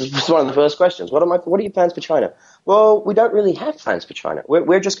 None. This is one of the first questions. What are your plans for China? Well, we don't really have plans for China.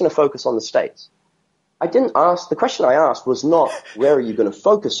 We're just going to focus on the States. I didn't ask, the question I asked was not where are you going to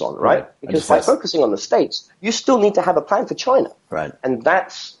focus on, right? Because by focusing on the States, you still need to have a plan for China. Right. And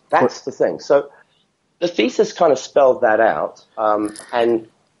that's the thing. So the thesis kind of spelled that out. And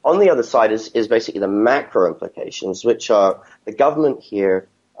on the other side is basically the macro implications, which are the government here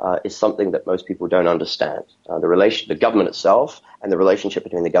is something that most people don't understand. The government itself and the relationship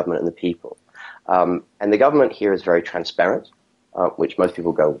between the government and the people. And the government here is very transparent, which most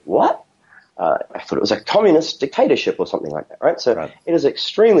people go, what? I thought it was a communist dictatorship or something like that, right? So It is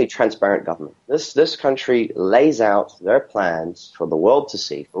extremely transparent government. This country lays out their plans for the world to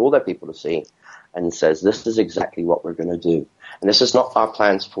see, for all their people to see, and says this is exactly what we're going to do. And this is not our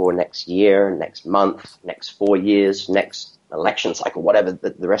plans for next year, next month, next 4 years, next election cycle, whatever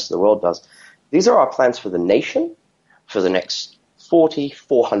the rest of the world does. These are our plans for the nation for the next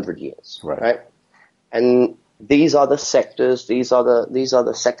 400 years, right? And these are the sectors, these are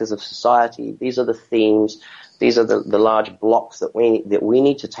the sectors of society, these are the themes, these are the large blocks that we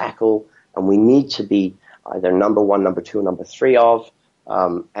need to tackle, and we need to be either number one, number two, or number three of.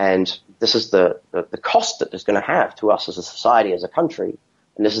 And this is the cost that it's going to have to us as a society, as a country,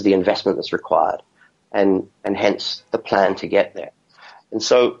 and this is the investment that's required, and hence the plan to get there. And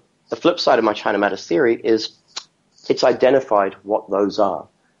so the flip side of my China Matters theory is it's identified what those are.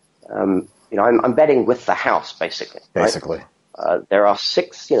 I'm betting with the house, basically. Basically. Right? There are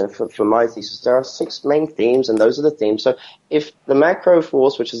six, for my thesis, there are six main themes, and those are the themes. So if the macro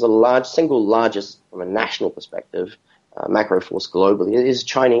force, which is the single largest from a national perspective, macro force globally, is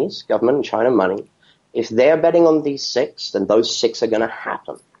Chinese government and China money. If they're betting on these six, then those six are going to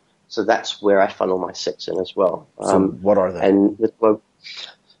happen. So that's where I funnel my six in as well. So what are they? And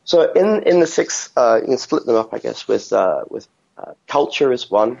so in the six, you can split them up, I guess, with culture is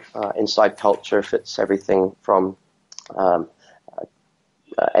one. Inside culture fits everything from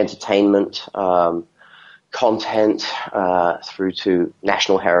entertainment, content, through to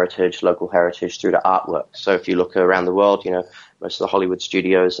national heritage, local heritage, through to artwork. So if you look around the world, most of the Hollywood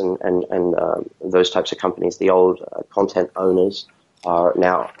studios and those types of companies, the old content owners are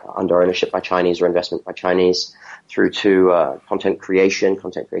now under ownership by Chinese or investment by Chinese, through to content creation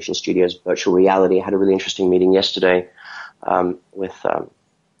studios, virtual reality. I had a really interesting meeting yesterday with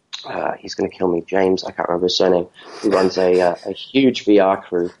he's going to kill me, James, I can't remember his surname, who runs a huge VR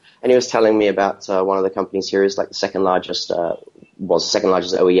crew. And he was telling me about one of the companies here is like the second largest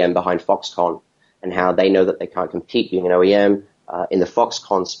OEM behind Foxconn, and how they know that they can't compete being an OEM in the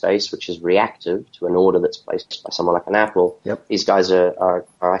Foxconn space, which is reactive to an order that's placed by someone like an Apple. Yep. These guys are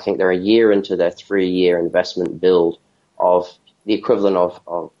I think they're a year into their 3-year investment build of the equivalent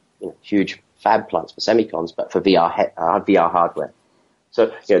of huge fab plants for semicons, but for VR hardware.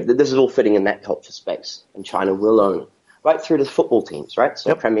 So this is all fitting in that culture space, and China will own it. Right through to the football teams, right?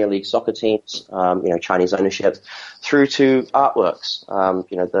 So Premier League soccer teams, Chinese ownership, through to artworks.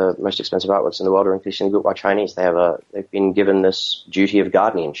 The most expensive artworks in the world are increasingly built by Chinese. They've been given this duty of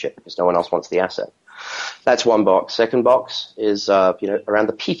guardianship because no one else wants the asset. That's one box. Second box is, around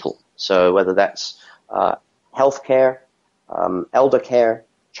the people. So whether that's healthcare, elder care,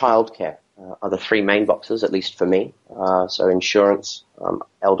 child care are the three main boxes, at least for me. So insurance,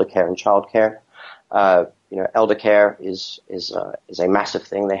 elder care, and child care. Elder care is a massive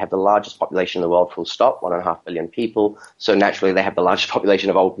thing. They have the largest population in the world, full stop, 1.5 billion people. So naturally, they have the largest population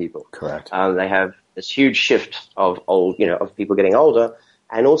of old people. Correct. They have this huge shift of of people getting older,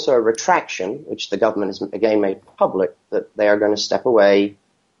 and also a retraction, which the government has again made public, that they are going to step away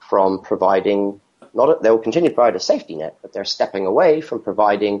from providing. They'll continue to provide a safety net, but they're stepping away from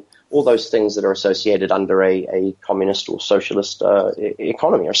providing all those things that are associated under a communist or socialist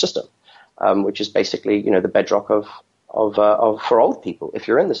economy or system. Which is basically, the bedrock of for old people if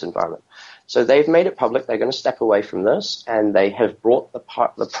you're in this environment. So they've made it public. They're going to step away from this, and they have brought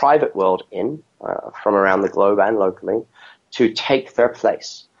the private world in from around the globe and locally to take their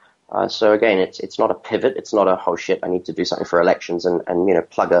place. So again, it's not a pivot. It's not a, oh shit, I need to do something for elections and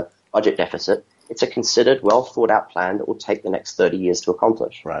plug a budget deficit. It's a considered, well thought out plan that will take the next 30 years to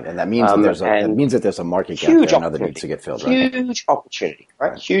accomplish. Right, and that means that there's a market gap there now that needs to get filled. Right? Huge opportunity,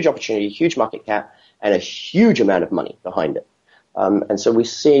 right? Huge opportunity, huge market cap, and a huge amount of money behind it. And so we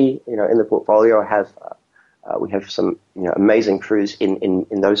see, in the portfolio, we have some, amazing crews in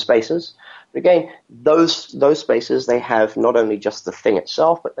those spaces. But again, those spaces, they have not only just the thing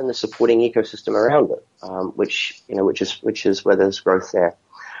itself, but then the supporting ecosystem around it, which is where there's growth there.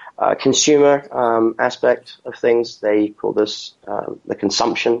 Consumer aspect of things, they call this the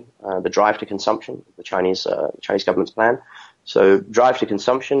consumption, the drive to consumption, the Chinese government's plan. So drive to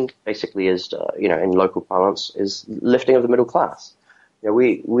consumption basically is, in local parlance, is lifting of the middle class.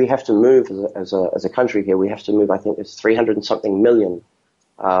 we have to move as a country here. We have to move. I think it's 300 and something million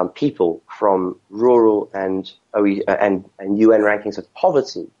people from rural and UN rankings of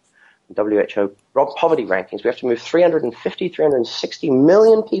poverty, WHO poverty rankings. We have to move 360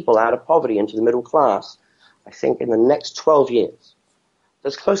 million people out of poverty into the middle class, I think, in the next 12 years.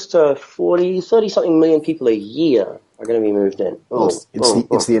 There's close to 30-something million people a year are going to be moved in.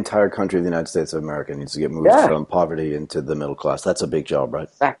 It's the entire country of the United States of America needs to get moved from poverty into the middle class. That's a big job, right?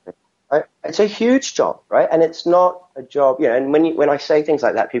 Exactly. Right? It's a huge job, right? And it's not a job, and when I say things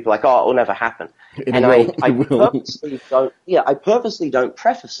like that, people are like, oh, it will never happen. I purposely don't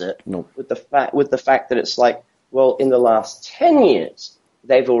preface it with the fact that it's like, well, in the last 10 years,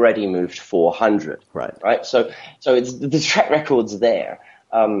 they've already moved 400. Right? So it's the track record's there.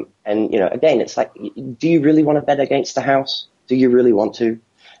 And again, it's like, do you really want to bet against the house? Do you really want to?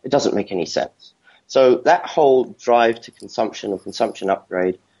 It doesn't make any sense. So that whole drive to consumption or consumption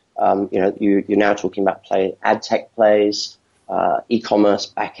upgrade, you're now talking about ad tech plays, e-commerce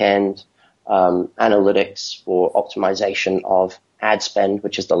back-end, analytics for optimization of ad spend,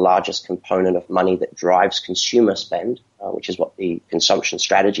 which is the largest component of money that drives consumer spend, which is what the consumption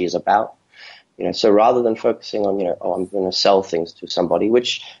strategy is about. So rather than focusing on, I'm going to sell things to somebody,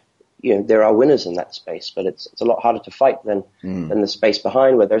 which, there are winners in that space, but it's a lot harder to fight than the space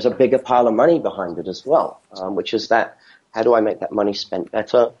behind, where there's a bigger pile of money behind it as well, which is that, how do I make that money spent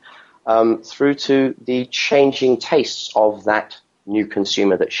better, through to the changing tastes of that new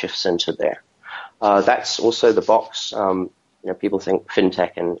consumer that shifts into there. That's also the box. People think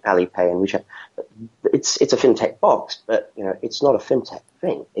fintech and Alipay and WeChat. It's a fintech box, but it's not a fintech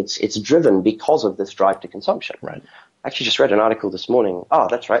thing. It's driven because of this drive to consumption. Right. I actually just read an article this morning. Oh,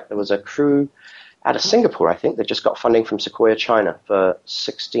 that's right. There was a crew out of Singapore, I think, that just got funding from Sequoia China for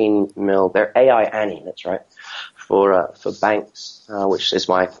 16 mil. They're AI Annie, that's right, for banks, which is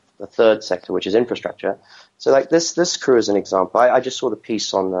the third sector, which is infrastructure. So like this crew is an example. I just saw the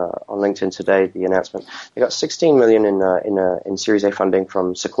piece on LinkedIn today, the announcement. They got 16 million in Series A funding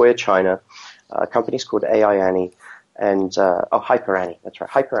from Sequoia China. Company's called AI Annie and Hyper Annie. That's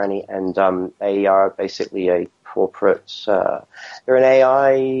right, Hyper Annie, and they are basically a corporate. They're an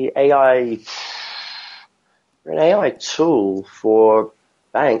AI tool for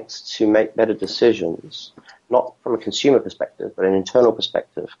banks to make better decisions, not from a consumer perspective, but an internal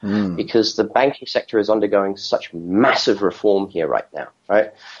perspective, because the banking sector is undergoing such massive reform here right now,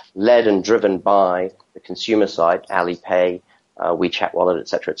 right? Led and driven by the consumer side, Alipay, WeChat Wallet, et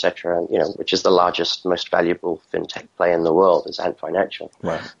cetera, and, which is the largest, most valuable fintech play in the world, is Ant Financial.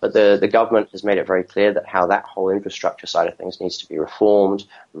 Right. But the government has made it very clear that how that whole infrastructure side of things needs to be reformed,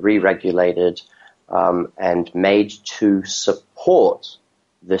 re-regulated, and made to support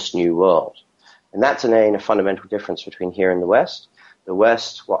this new world. And that's a fundamental difference between here and the West. The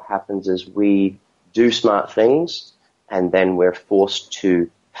West, what happens is we do smart things, and then we're forced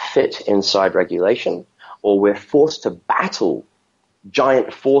to fit inside regulation, or we're forced to battle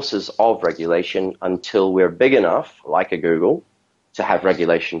giant forces of regulation until we're big enough, like a Google, to have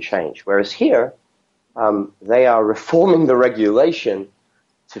regulation change. Whereas here, they are reforming the regulation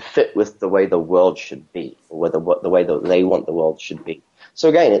to fit with the way the world should be, or the way that they want the world should be. So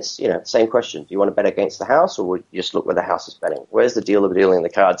again, it's, same question. Do you want to bet against the house, or would you just look where the house is betting? Where's the dealer dealing the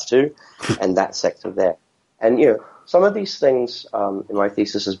cards to? And that sector there. And, some of these things, in my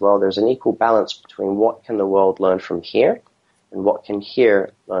thesis as well, there's an equal balance between what can the world learn from here and what can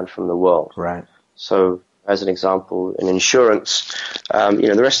here learn from the world. Right. So as an example, in insurance,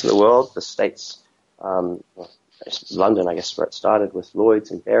 the rest of the world, the States, London, I guess, where it started with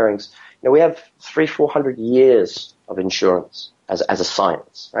Lloyd's and Barings, we have 300-400 years of insurance as a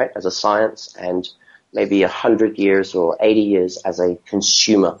science, right? As a science, and maybe 100 years or 80 years as a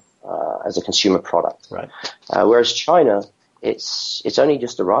consumer product. Right. Whereas China, it's only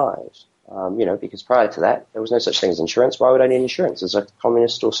just arrived, because prior to that, there was no such thing as insurance. Why would I need insurance? It's a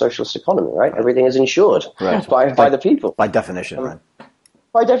communist or socialist economy, right? Everything is insured by the people. By definition, right?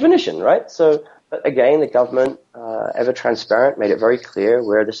 By definition, right? So, but again, the government, ever transparent, made it very clear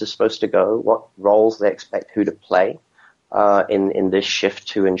where this is supposed to go, what roles they expect who to play in this shift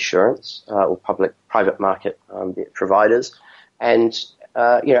to insurance or private market providers, and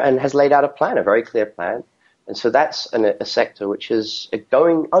has laid out a very clear plan. And so that's a sector which is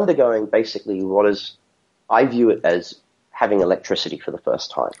undergoing basically what is, I view it as having electricity for the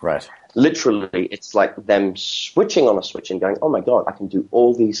first time. Right. Literally, it's like them switching on a switch and going, oh my God, I can do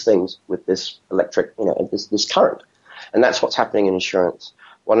all these things with this electric, this current. And that's what's happening in insurance.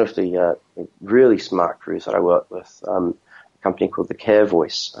 One of the really smart crews that I work with, a company called the Care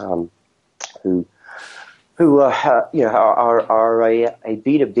Voice, who who are a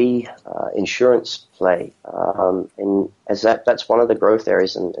B2B insurance play. That's one of the growth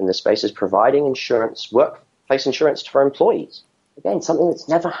areas in this space, is providing insurance, workplace insurance for employees. Again, something that's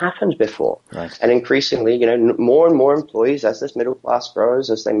never happened before. Right. And increasingly, more and more employees, as this middle class grows,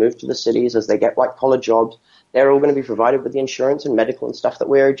 as they move to the cities, as they get white collar jobs, they're all going to be provided with the insurance and medical and stuff that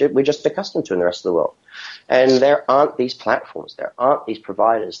we're just accustomed to in the rest of the world. And there aren't these platforms, there aren't these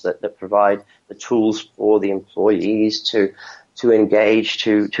providers that provide the tools for the employees to engage,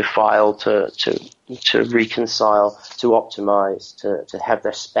 to file, to reconcile, to optimize, to have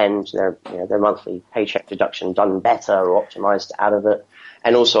their spend, their monthly paycheck deduction done better or optimized out of it.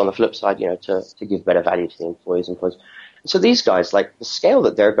 And also on the flip side, to give better value to the employees. So these guys, like the scale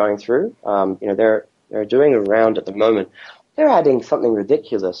that they're going through, they're doing around at the moment, they're adding something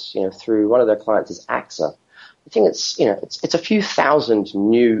ridiculous, through one of their clients is AXA. I think it's a few thousand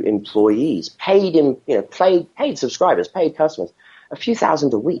new employees, paid subscribers, paid customers, a few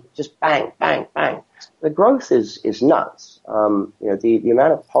thousand a week, just bang, bang, bang. The growth is nuts. The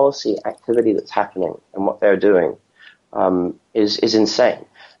amount of policy activity that's happening and what they're doing is insane.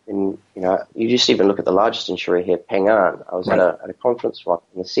 And you just even look at the largest insurer here, Ping An. I was at a conference once,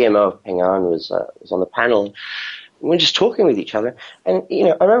 and the CMO of Ping An was on the panel. We're just talking with each other, and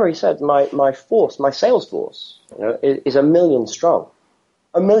I remember he said, my sales force, is 1 million strong,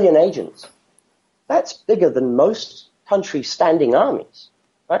 1 million agents. That's bigger than most countries' standing armies,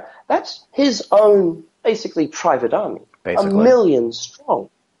 right? That's his own basically private army, basically. 1 million strong.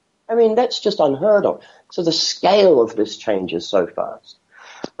 I mean, that's just unheard of. So the scale of this change is so fast.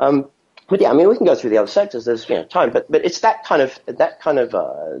 But yeah, I mean, we can go through the other sectors. There's time, but it's that kind of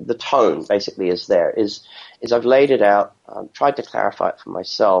the tone basically is I've laid it out, tried to clarify it for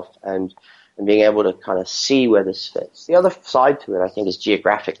myself, and being able to kind of see where this fits. The other side to it, I think, is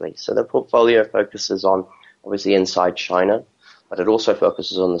geographically. So the portfolio focuses on obviously inside China, but it also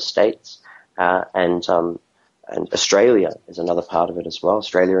focuses on the States and Australia is another part of it as well.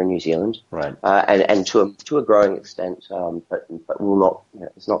 Australia and New Zealand, right? And to a growing extent, but will not.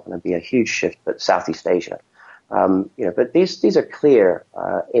 It's not going to be a huge shift. But Southeast Asia, but these are clear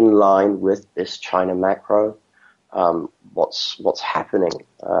in line with this China macro. What's happening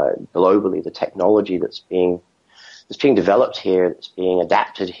globally? The technology that's being developed here, that's being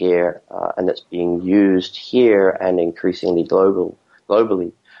adapted here, and that's being used here, and increasingly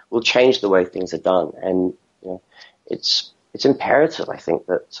globally, will change the way things are done. And it's imperative, I think,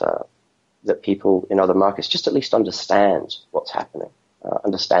 that people in other markets just at least understand what's happening,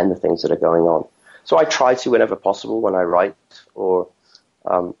 understand the things that are going on. So I try to, whenever possible, when I write or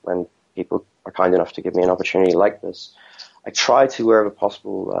when people are kind enough to give me an opportunity like this, I try to, wherever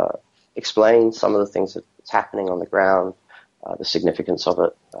possible, explain some of the things that's happening on the ground, the significance of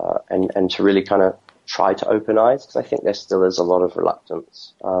it, and to really kind of try to open eyes, because I think there still is a lot of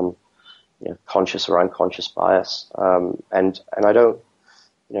reluctance. Conscious or unconscious bias, and I don't,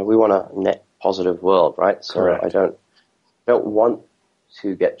 we want a net positive world, right? So correct. I don't want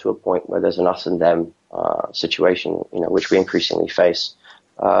to get to a point where there's an us and them situation, which we increasingly face,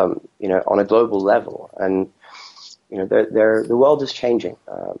 on a global level, and the world is changing,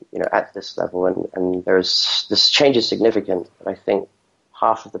 at this level, and this change is significant, but I think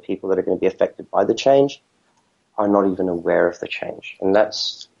half of the people that are going to be affected by the change are not even aware of the change, and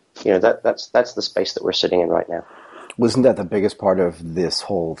that's the space that we're sitting in right now. Wasn't that the biggest part of this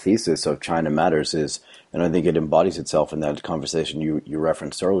whole thesis of China Matters is, and I think it embodies itself in that conversation you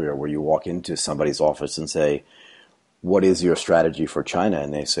referenced earlier, where you walk into somebody's office and say, what is your strategy for China?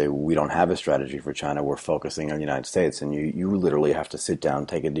 And they say, we don't have a strategy for China. We're focusing on the United States. And you literally have to sit down,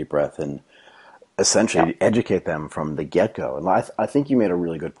 take a deep breath, and essentially educate them from the get-go. And I think you made a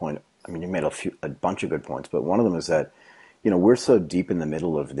really good point. I mean, you made a bunch of good points, but one of them is that we're so deep in the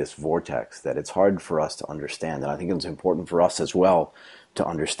middle of this vortex that it's hard for us to understand. And I think it's important for us as well to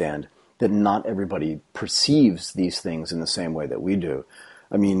understand that not everybody perceives these things in the same way that we do.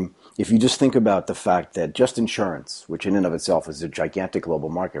 I mean, if you just think about the fact that just insurance, which in and of itself is a gigantic global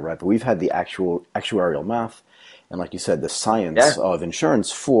market, right? But we've had the actual actuarial math and, like you said, the science of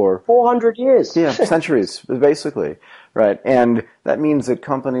insurance for 400 years. Yeah, centuries, basically. Right. And that means that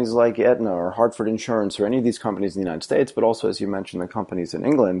companies like Aetna or Hartford Insurance or any of these companies in the United States, but also, as you mentioned, the companies in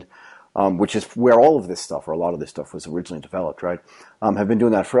England, which is where all of this stuff, or a lot of this stuff, was originally developed, right, have been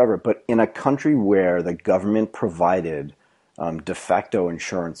doing that forever. But in a country where the government provided de facto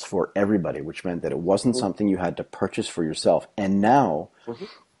insurance for everybody, which meant that it wasn't something you had to purchase for yourself. And now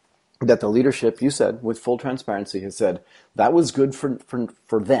that the leadership, you said, with full transparency, has said that was good for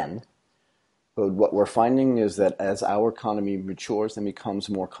then. But what we're finding is that as our economy matures and becomes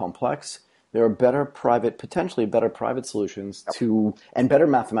more complex, There are potentially better private solutions and better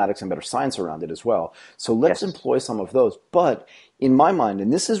mathematics and better science around it as well. So let's employ some of those. But in my mind,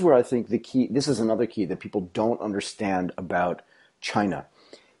 and this is where I think this is another key that people don't understand about China.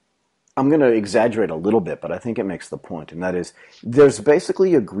 I'm going to exaggerate a little bit, but I think it makes the point, and that is there's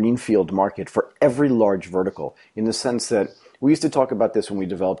basically a greenfield market for every large vertical in the sense that we used to talk about this when we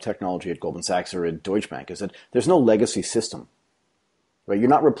developed technology at Goldman Sachs or at Deutsche Bank, is that there's no legacy system. Right? You're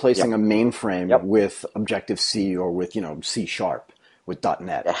not replacing a mainframe with Objective-C or with C# with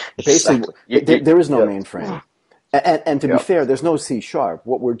 .NET. Yeah, basically, exactly. there is no mainframe. And to be fair, there's no C#.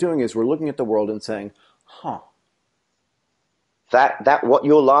 What we're doing is we're looking at the world and saying, That what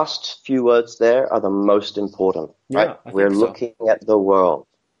your last few words there are the most important, right? Yeah, We're looking at the world.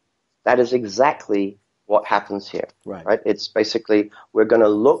 That is exactly what happens here, right? It's basically we're going to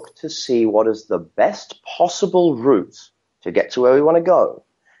look to see what is the best possible route to get to where we want to go.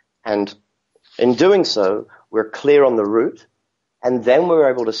 And in doing so, we're clear on the route, and then we're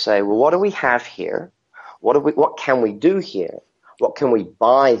able to say, well, what do we have here? What can we do here? What can we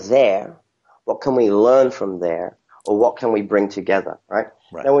buy there? What can we learn from there? Or what can we bring together, right?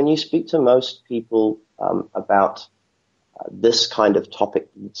 Now, when you speak to most people about this kind of topic,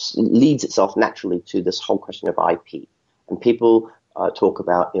 it leads itself naturally to this whole question of IP. And people talk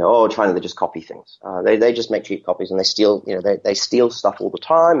about, China, they just copy things. They just make cheap copies and they steal, they steal stuff all the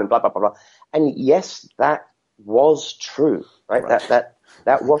time and blah, blah, blah, blah. And yes, that was true, right?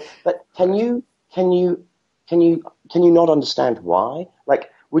 That was, but can you not understand why? Like,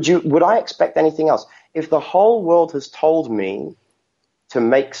 would I expect anything else? If the whole world has told me to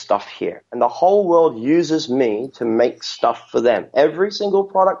make stuff here, and the whole world uses me to make stuff for them, every single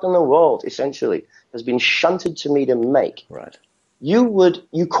product in the world, essentially, has been shunted to me to make. Right.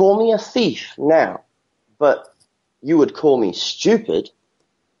 You call me a thief now, but you would call me stupid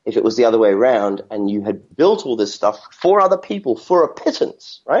if it was the other way around and you had built all this stuff for other people for a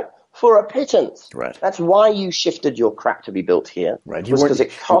pittance, right? For a pittance. Right. That's why you shifted your crap to be built here. Right. Because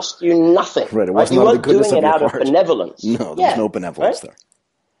it cost you nothing. Right. It wasn't you weren't doing it out of benevolence. No, there's no benevolence there.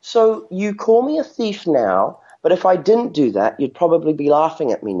 So you call me a thief now, but if I didn't do that, you'd probably be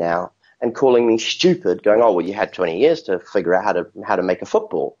laughing at me now and calling me stupid, going, oh, well, you had 20 years to figure out how to make a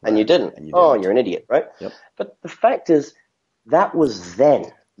football, and you didn't. Oh, you're an idiot, right? Yep. But the fact is, that was then.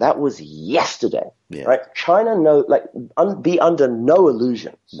 That was yesterday, right? China, be under no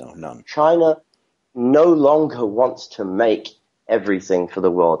illusions. No, none. China no longer wants to make everything for the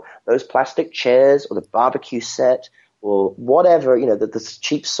world. Those plastic chairs or the barbecue set or whatever, the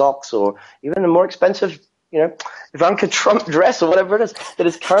cheap socks or even the more expensive, Ivanka Trump dress or whatever it is that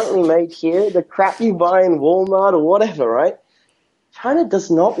is currently made here, the crap you buy in Walmart or whatever, right? China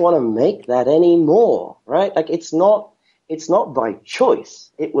does not want to make that anymore, right? Like it's not by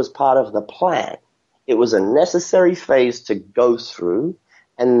choice. It was part of the plan. It was a necessary phase to go through.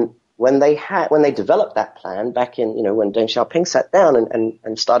 And when they developed that plan back in, when Deng Xiaoping sat down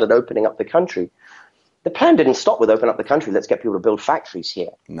and started opening up the country, the plan didn't stop with open up the country. Let's get people to build factories here.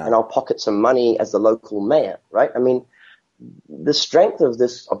 No. And I'll pocket some money as the local mayor, right? I mean, the strength of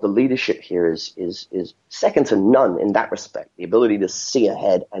the leadership here is second to none in that respect. The ability to see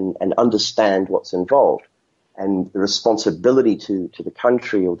ahead and understand what's involved. And the responsibility to the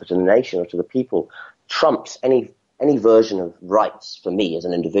country or to the nation or to the people trumps any version of rights for me as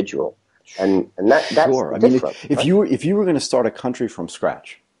an individual. And that's sure. different. I mean, if you were going to start a country from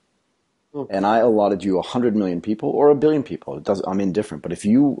scratch, and I allotted you 100 million people or 1 billion people, I'm indifferent. But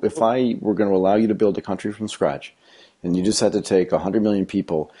if I were going to allow you to build a country from scratch, and you just had to take 100 million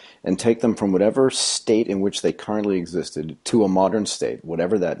people and take them from whatever state in which they currently existed to a modern state,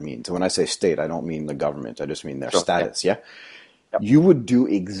 whatever that means. And when I say state, I don't mean the government. I just mean their status, yeah? Yep. You would do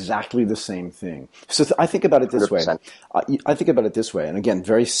exactly the same thing. So I think about it this 100%. Way. I think about it this way. And again,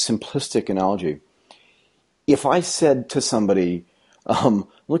 very simplistic analogy. If I said to somebody,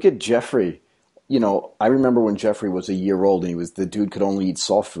 look at Geoffrey. I remember when Geoffrey was a year old and the dude could only eat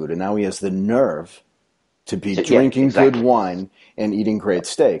soft food. And now he has the nerve to be drinking good wine and eating great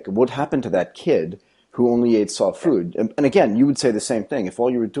steak. What happened to that kid who only ate soft food? And again, you would say the same thing. If all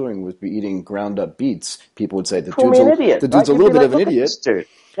you were doing was be eating ground up beets, people would say the dude's a little bit of an idiot.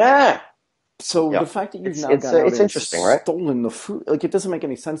 Yeah. So the fact that you've now gone out and stolen the food, it doesn't make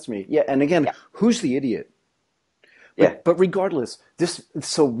any sense to me. Yeah, and again, who's the idiot? But regardless,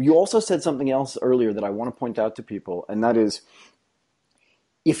 so you also said something else earlier that I want to point out to people, and that is,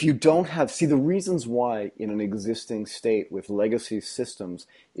 if you don't have, the reasons why in an existing state with legacy systems,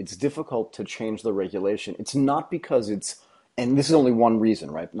 it's difficult to change the regulation. It's not because it's And this is only one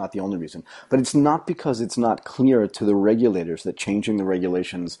reason, right? Not the only reason. But it's not because it's not clear to the regulators that changing the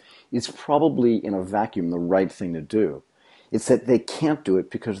regulations is probably in a vacuum the right thing to do. It's that they can't do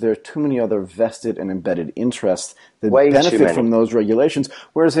it because there are too many other vested and embedded interests that Way too benefit many. from those regulations.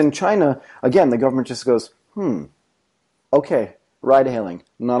 Whereas in China, again, the government just goes, okay, ride hailing,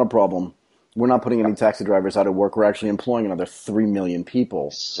 not a problem. We're not putting any taxi drivers out of work. We're actually employing another 3 million people.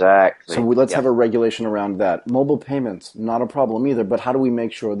 Exactly. So let's have a regulation around that. Mobile payments, not a problem either, but how do we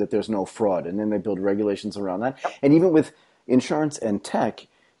make sure that there's no fraud? And then they build regulations around that. And even with insurance and tech,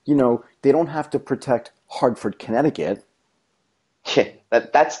 they don't have to protect Hartford, Connecticut. Yeah,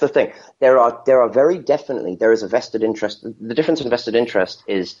 that's the thing. There are very definitely, there is a vested interest. The difference in vested interest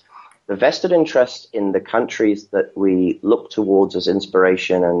is the vested interest in the countries that we look towards as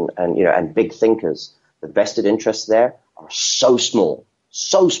inspiration and big thinkers. The vested interests there are so small.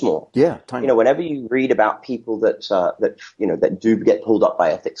 Yeah, tiny. Whenever you read about people that do get pulled up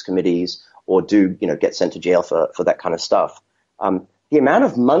by ethics committees or do get sent to jail for that kind of stuff, the amount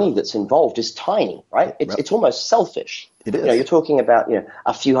of money that's involved is tiny, right? It's almost selfish. It is. You're talking about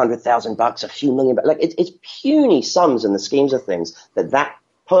a few $100,000, a few million, like it's puny sums in the schemes of things that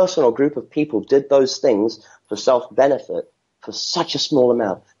person or group of people did those things for self-benefit for such a small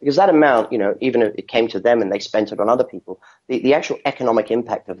amount. Because that amount, even if it came to them and they spent it on other people, the actual economic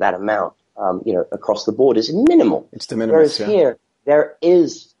impact of that amount, across the board is minimal. It's de minimis. Whereas yeah. here, there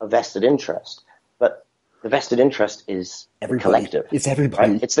is a vested interest, but the vested interest is the collective. It's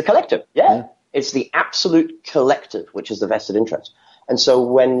everybody. Right? It's the collective. Yeah. It's the absolute collective, which is the vested interest. And so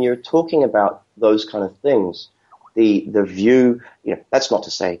when you're talking about those kind of things, the view, that's not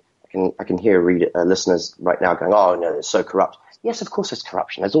to say I can hear listeners right now going, oh no, it's so corrupt. Yes, of course there's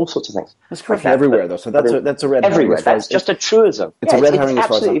corruption. There's all sorts of things. There's corruption everywhere, though. So that's a red herring. Everywhere. That's just a truism. It's a red herring as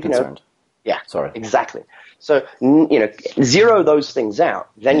far as I'm concerned. Yeah, sorry. Exactly. So zero those things out.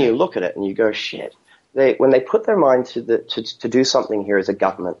 Then you look at it and you go, shit. When they put their mind to do something here as a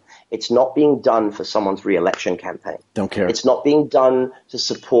government, it's not being done for someone's re-election campaign. Don't care. It's not being done to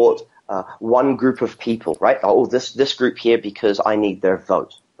support one group of people, right? Oh, this group here because I need their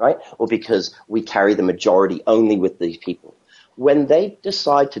vote, right? Or because we carry the majority only with these people. When they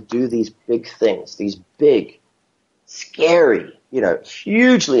decide to do these big things, these big, scary,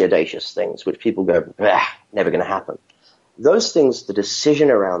 hugely audacious things, which people go, never going to happen. Those things, the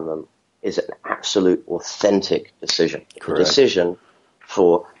decision around them is an absolute authentic decision. Correct. A decision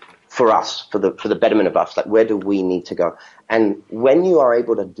for us, for the betterment of us. Like, where do we need to go? And when you are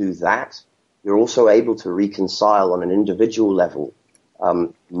able to do that, you're also able to reconcile on an individual level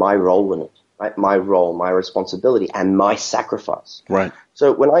my role in it, right? My role, my responsibility, and my sacrifice. Right.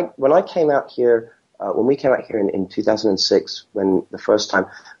 So when I came out here, when we came out here in 2006, when the first time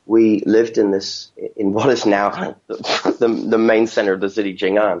we lived in what is now the main center of the city,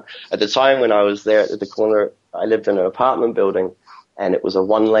 Jing'an. At the time when I was there at the corner, I lived in an apartment building, and it was a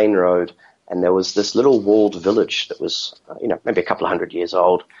one-lane road, and there was this little walled village that was, maybe a couple of 100 years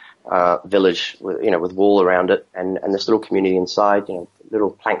old, village with wall around it, and this little community inside,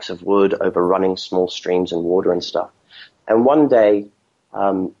 little planks of wood overrunning small streams and water and stuff. And one day,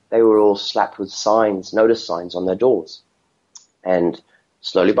 they were all slapped with notice signs on their doors. And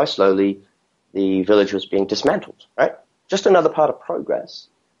slowly by slowly, the village was being dismantled, right? Just another part of progress,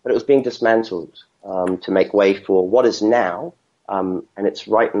 but it was being dismantled to make way for what is now, and it's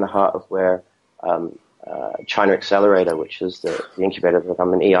right in the heart of where Chinaccelerator, which is the incubator that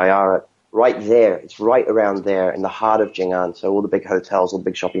I'm an EIR at, right there. It's right around there in the heart of Jing'an, so all the big hotels, all the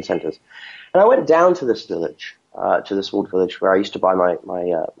big shopping centers. And I went down to this village, to this walled village where I used to buy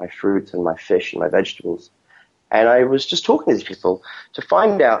my fruit and my fish and my vegetables. And I was just talking to these people to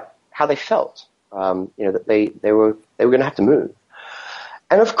find out how they felt, that they were going to have to move.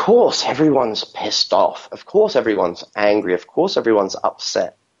 And of course, everyone's pissed off. Of course, everyone's angry. Of course, everyone's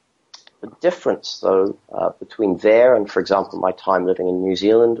upset. The difference, though, between there and, for example, my time living in New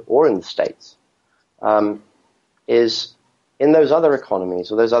Zealand or in the States, is in those other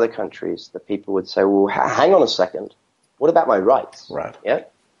economies or those other countries that people would say, well, hang on a second. What about my rights? Right. Yeah.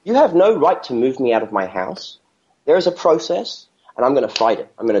 You have no right to move me out of my house. There is a process, and I'm going to fight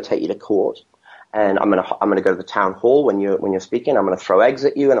it. I'm going to take you to court, and I'm going to go to the town hall when you're speaking. I'm going to throw eggs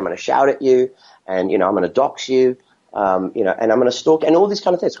at you, and I'm going to shout at you, and I'm going to dox you, and I'm going to stalk, and all these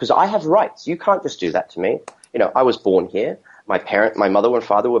kind of things, because I have rights. You can't just do that to me. I was born here. My mother and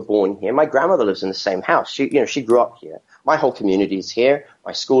father were born here. My grandmother lives in the same house. She grew up here. My whole community is here.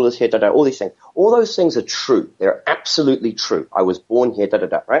 My school is here. All these things. All those things are true. They're absolutely true. I was born here.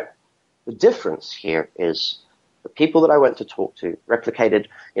 Right? The difference here is the people that I went to talk to replicated,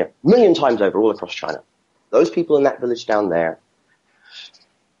 a million times over all across China. those people in that village down there,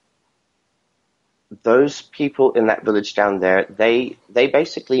 they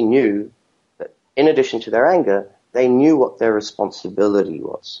basically knew that in addition to their anger, they knew what their responsibility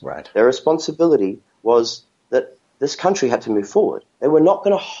was. Right. Their responsibility was that this country had to move forward. They were not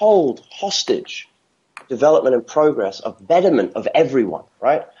going to hold hostage development and progress of betterment of everyone,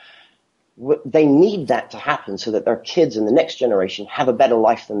 right? They need that to happen so that their kids in the next generation have a better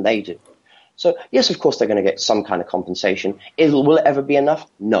life than they do. So, yes, of course, they're going to get some kind of compensation. Will it ever be enough?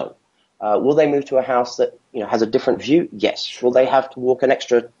 No. Will they move to a house that has a different view? Yes. Will they have to walk an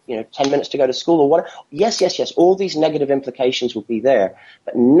extra 10 minutes to go to school or whatever? Yes. All these negative implications will be there,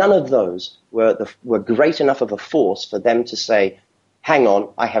 but none of those were great enough of a force for them to say, "Hang on,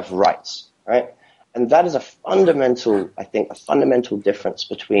 I have rights." Right? And that is a fundamental difference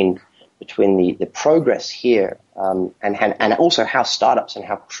between the progress here and also how startups and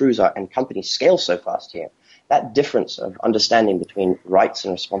how crews and companies scale so fast here. That difference of understanding between rights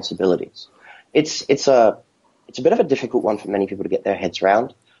and responsibilities. It's a bit of a difficult one for many people to get their heads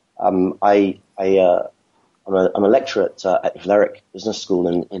around. I'm a lecturer at Vlerick Business School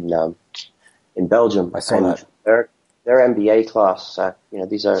in Belgium. I saw that. Their MBA class,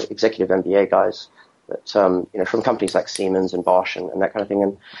 these are executive MBA guys that from companies like Siemens and Bosch and that kind of thing,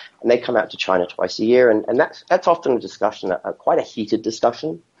 and they come out to China twice a year, and that's often a discussion, quite a heated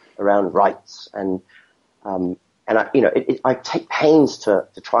discussion around rights and I take pains to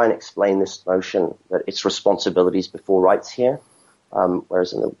try and explain this notion that it's responsibilities before rights here,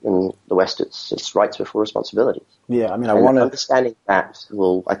 whereas in the West it's rights before responsibilities. Yeah, I mean, understanding that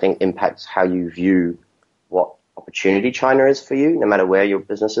will, I think, impact how you view what opportunity China is for you, no matter where your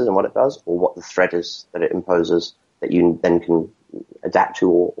business is and what it does, or what the threat is that it imposes that you then can adapt to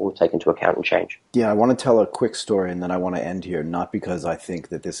or take into account and change. Yeah, I want to tell a quick story, and then I want to end here, not because I think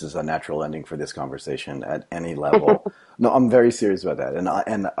that this is a natural ending for this conversation at any level. No, I'm very serious about that.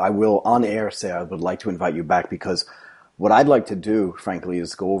 And I will, on air, say I would like to invite you back, because what I'd like to do, frankly,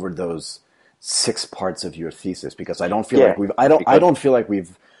 is go over those 6 parts of your thesis, because I don't feel I don't feel like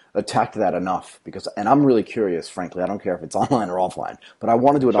we've attacked that enough, and I'm really curious, frankly. I don't care if it's online or offline, but I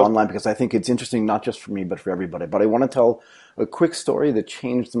want to do it online because I think it's interesting, not just for me, but for everybody. But I want to tell a quick story that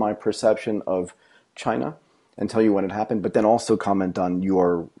changed my perception of China and tell you when it happened, but then also comment on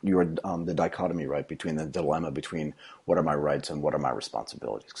your the dichotomy, right, between the dilemma between what are my rights and what are my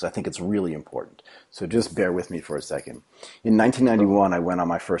responsibilities, because I think it's really important. So just bear with me for a second. In 1991, I went on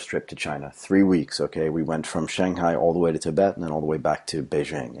my first trip to China, 3 weeks, okay? We went from Shanghai all the way to Tibet and then all the way back to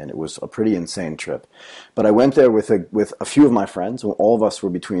Beijing, and it was a pretty insane trip. But I went there with a few of my friends. All of us were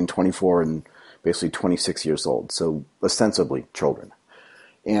between 24 and basically 26 years old, so ostensibly children.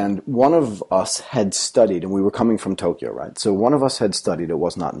 And one of us had studied, and we were coming from Tokyo, right? So one of us had studied, it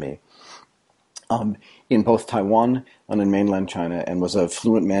was not me, in both Taiwan and in mainland China, and was a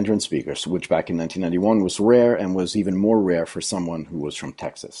fluent Mandarin speaker, which back in 1991 was rare and was even more rare for someone who was from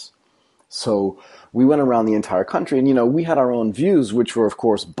Texas. So we went around the entire country, and, we had our own views, which were, of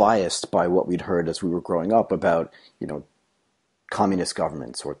course, biased by what we'd heard as we were growing up about, communist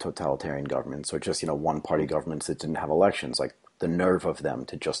governments or totalitarian governments or just, one-party governments that didn't have elections, like the nerve of them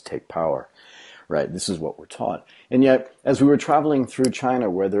to just take power, right? This is what we're taught. And yet, as we were traveling through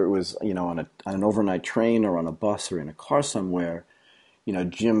China, whether it was, on an overnight train or on a bus or in a car somewhere,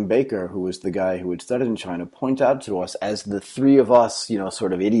 Jim Baker, who was the guy who had studied in China, pointed out to us as the 3 of us,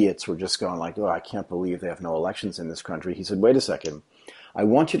 sort of idiots were just going like, oh, I can't believe they have no elections in this country. He said, wait a second. I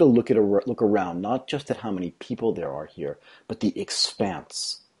want you to look around, not just at how many people there are here, but the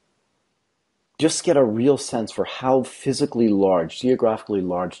expanse. Just get a real sense for how physically large, geographically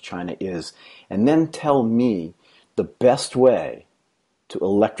large China is, and then tell me the best way to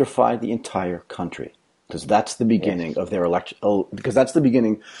electrify the entire country, because that's the beginning of their because that's the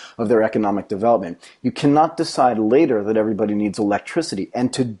beginning of their economic development. You cannot decide later that everybody needs electricity,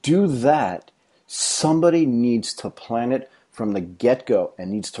 and to do that, somebody needs to plan it from the get-go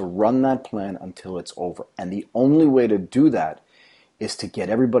and needs to run that plan until it's over. And the only way to do that is to get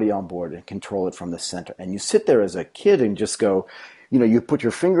everybody on board and control it from the center. And you sit there as a kid and just go, you put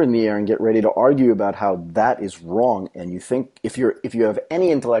your finger in the air and get ready to argue about how that is wrong. And you think, if you have any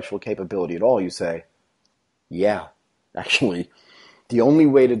intellectual capability at all, you say, yeah, actually, the only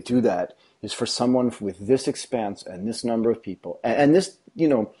way to do that is for someone with this expanse and this number of people and this,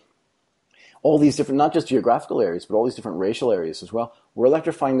 all these different, not just geographical areas, but all these different racial areas as well. We're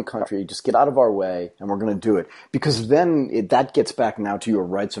electrifying the country. Just get out of our way, and we're going to do it. Because then that gets back now to your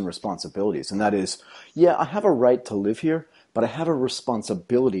rights and responsibilities. And that is, yeah, I have a right to live here, but I have a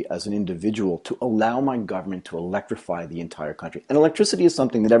responsibility as an individual to allow my government to electrify the entire country. And electricity is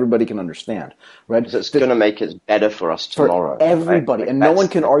something that everybody can understand, right? So it's going to make it better for us tomorrow. For everybody. Right? And no one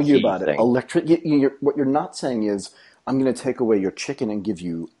can argue about thing. it. What you're not saying is, I'm going to take away your chicken and give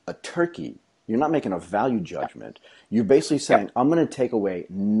you a turkey. You're not making a value judgment. You're basically saying, I'm going to take away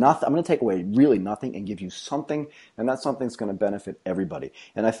nothing. I'm going to take away really nothing and give you something, and that something's going to benefit everybody.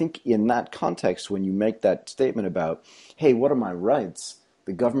 And I think in that context, when you make that statement about, hey, what are my rights?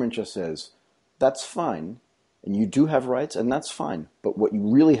 The government just says, that's fine, and you do have rights, and that's fine. But what you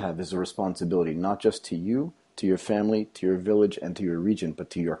really have is a responsibility, not just to you, to your family, to your village, and to your region, but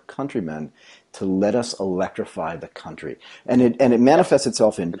to your countrymen, to let us electrify the country. And it manifests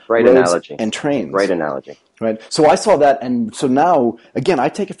itself in great roads analogy. And trains. Great analogy. Right? So I saw that, and so now, again, I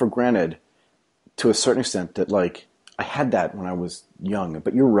take it for granted to a certain extent that, like, I had that when I was young,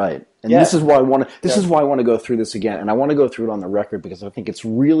 but you're right. And this is why I want to. This is why I want to go through this again, and I want to go through it on the record because I think it's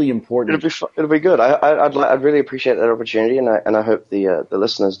really important. It'll be good. I'd really appreciate that opportunity, and I hope the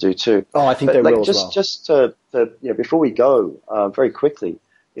listeners do too. Oh, I think they will as well. Just to before we go, very quickly,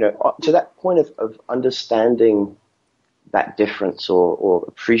 to that point of understanding that difference or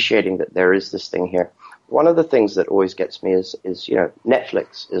appreciating that there is this thing here. One of the things that always gets me is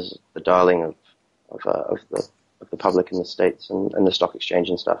Netflix is the darling of the public in the States and the stock exchange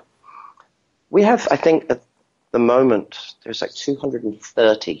and stuff. We have, I think, at the moment, there's like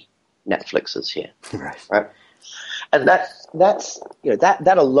 230 Netflixes here. Right? And that's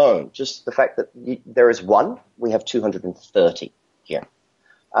that alone, just the fact that there is one, we have 230 here.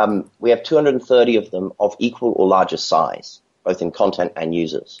 We have 230 of them of equal or larger size, both in content and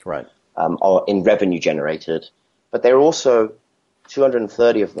users. Right. Or in revenue generated. But there are also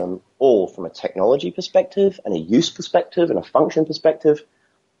 230 of them all from a technology perspective and a use perspective and a function perspective,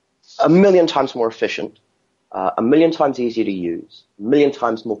 1,000,000 times more efficient, 1,000,000 times easier to use, 1,000,000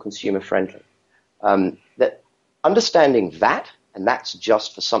 times more consumer friendly. That understanding that, and that's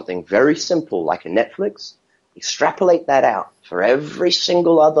just for something very simple like a Netflix, extrapolate that out for every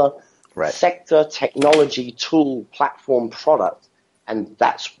single other sector, technology, tool, platform, product, and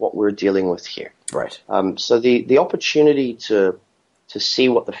that's what we're dealing with here. Right. So the opportunity to see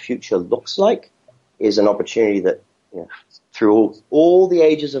what the future looks like is an opportunity that through all the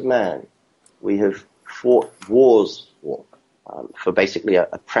ages of man, we have fought wars for basically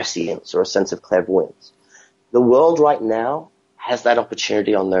a prescience or a sense of clairvoyance. The world right now has that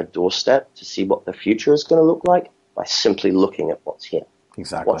opportunity on their doorstep to see what the future is going to look like by simply looking at what's here.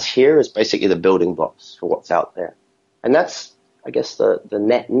 Exactly. What's here is basically the building blocks for what's out there. And that's, I guess, the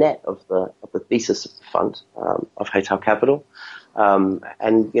net of the thesis of the fund, of Haitao Capital. And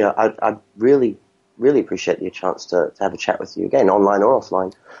I really appreciate the chance to have a chat with you again, online or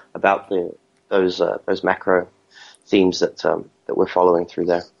offline, about those macro themes that we're following through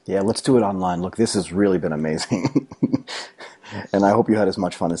there. Yeah, let's do it online. Look, this has really been amazing, and I hope you had as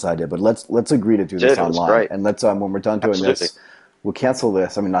much fun as I did. But let's agree to do this online, great. and let's when we're done doing this, we'll cancel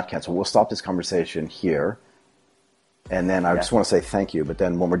this. I mean, not cancel. We'll stop this conversation here. And then I just want to say thank you. But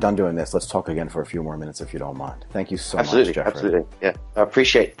then when we're done doing this, let's talk again for a few more minutes, if you don't mind. Thank you so much, Geoffrey. Absolutely. Yeah, I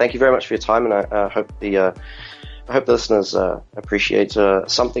appreciate it. Thank you very much for your time, and I hope the listeners appreciate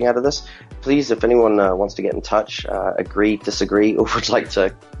something out of this. Please, if anyone wants to get in touch, agree, disagree, or would like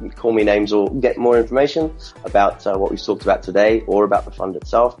to call me names or get more information about what we've talked about today or about the fund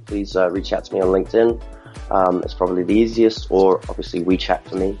itself, please reach out to me on LinkedIn. It's probably the easiest, or obviously WeChat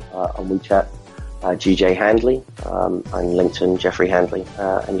for me on WeChat. GJ Handley, on LinkedIn, Geoffrey Handley,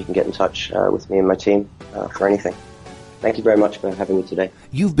 and you can get in touch with me and my team for anything. Thank you very much for having me today.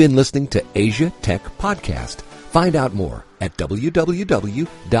 You've been listening to Asia Tech Podcast. Find out more at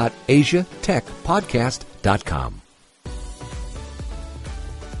www.asiatechpodcast.com.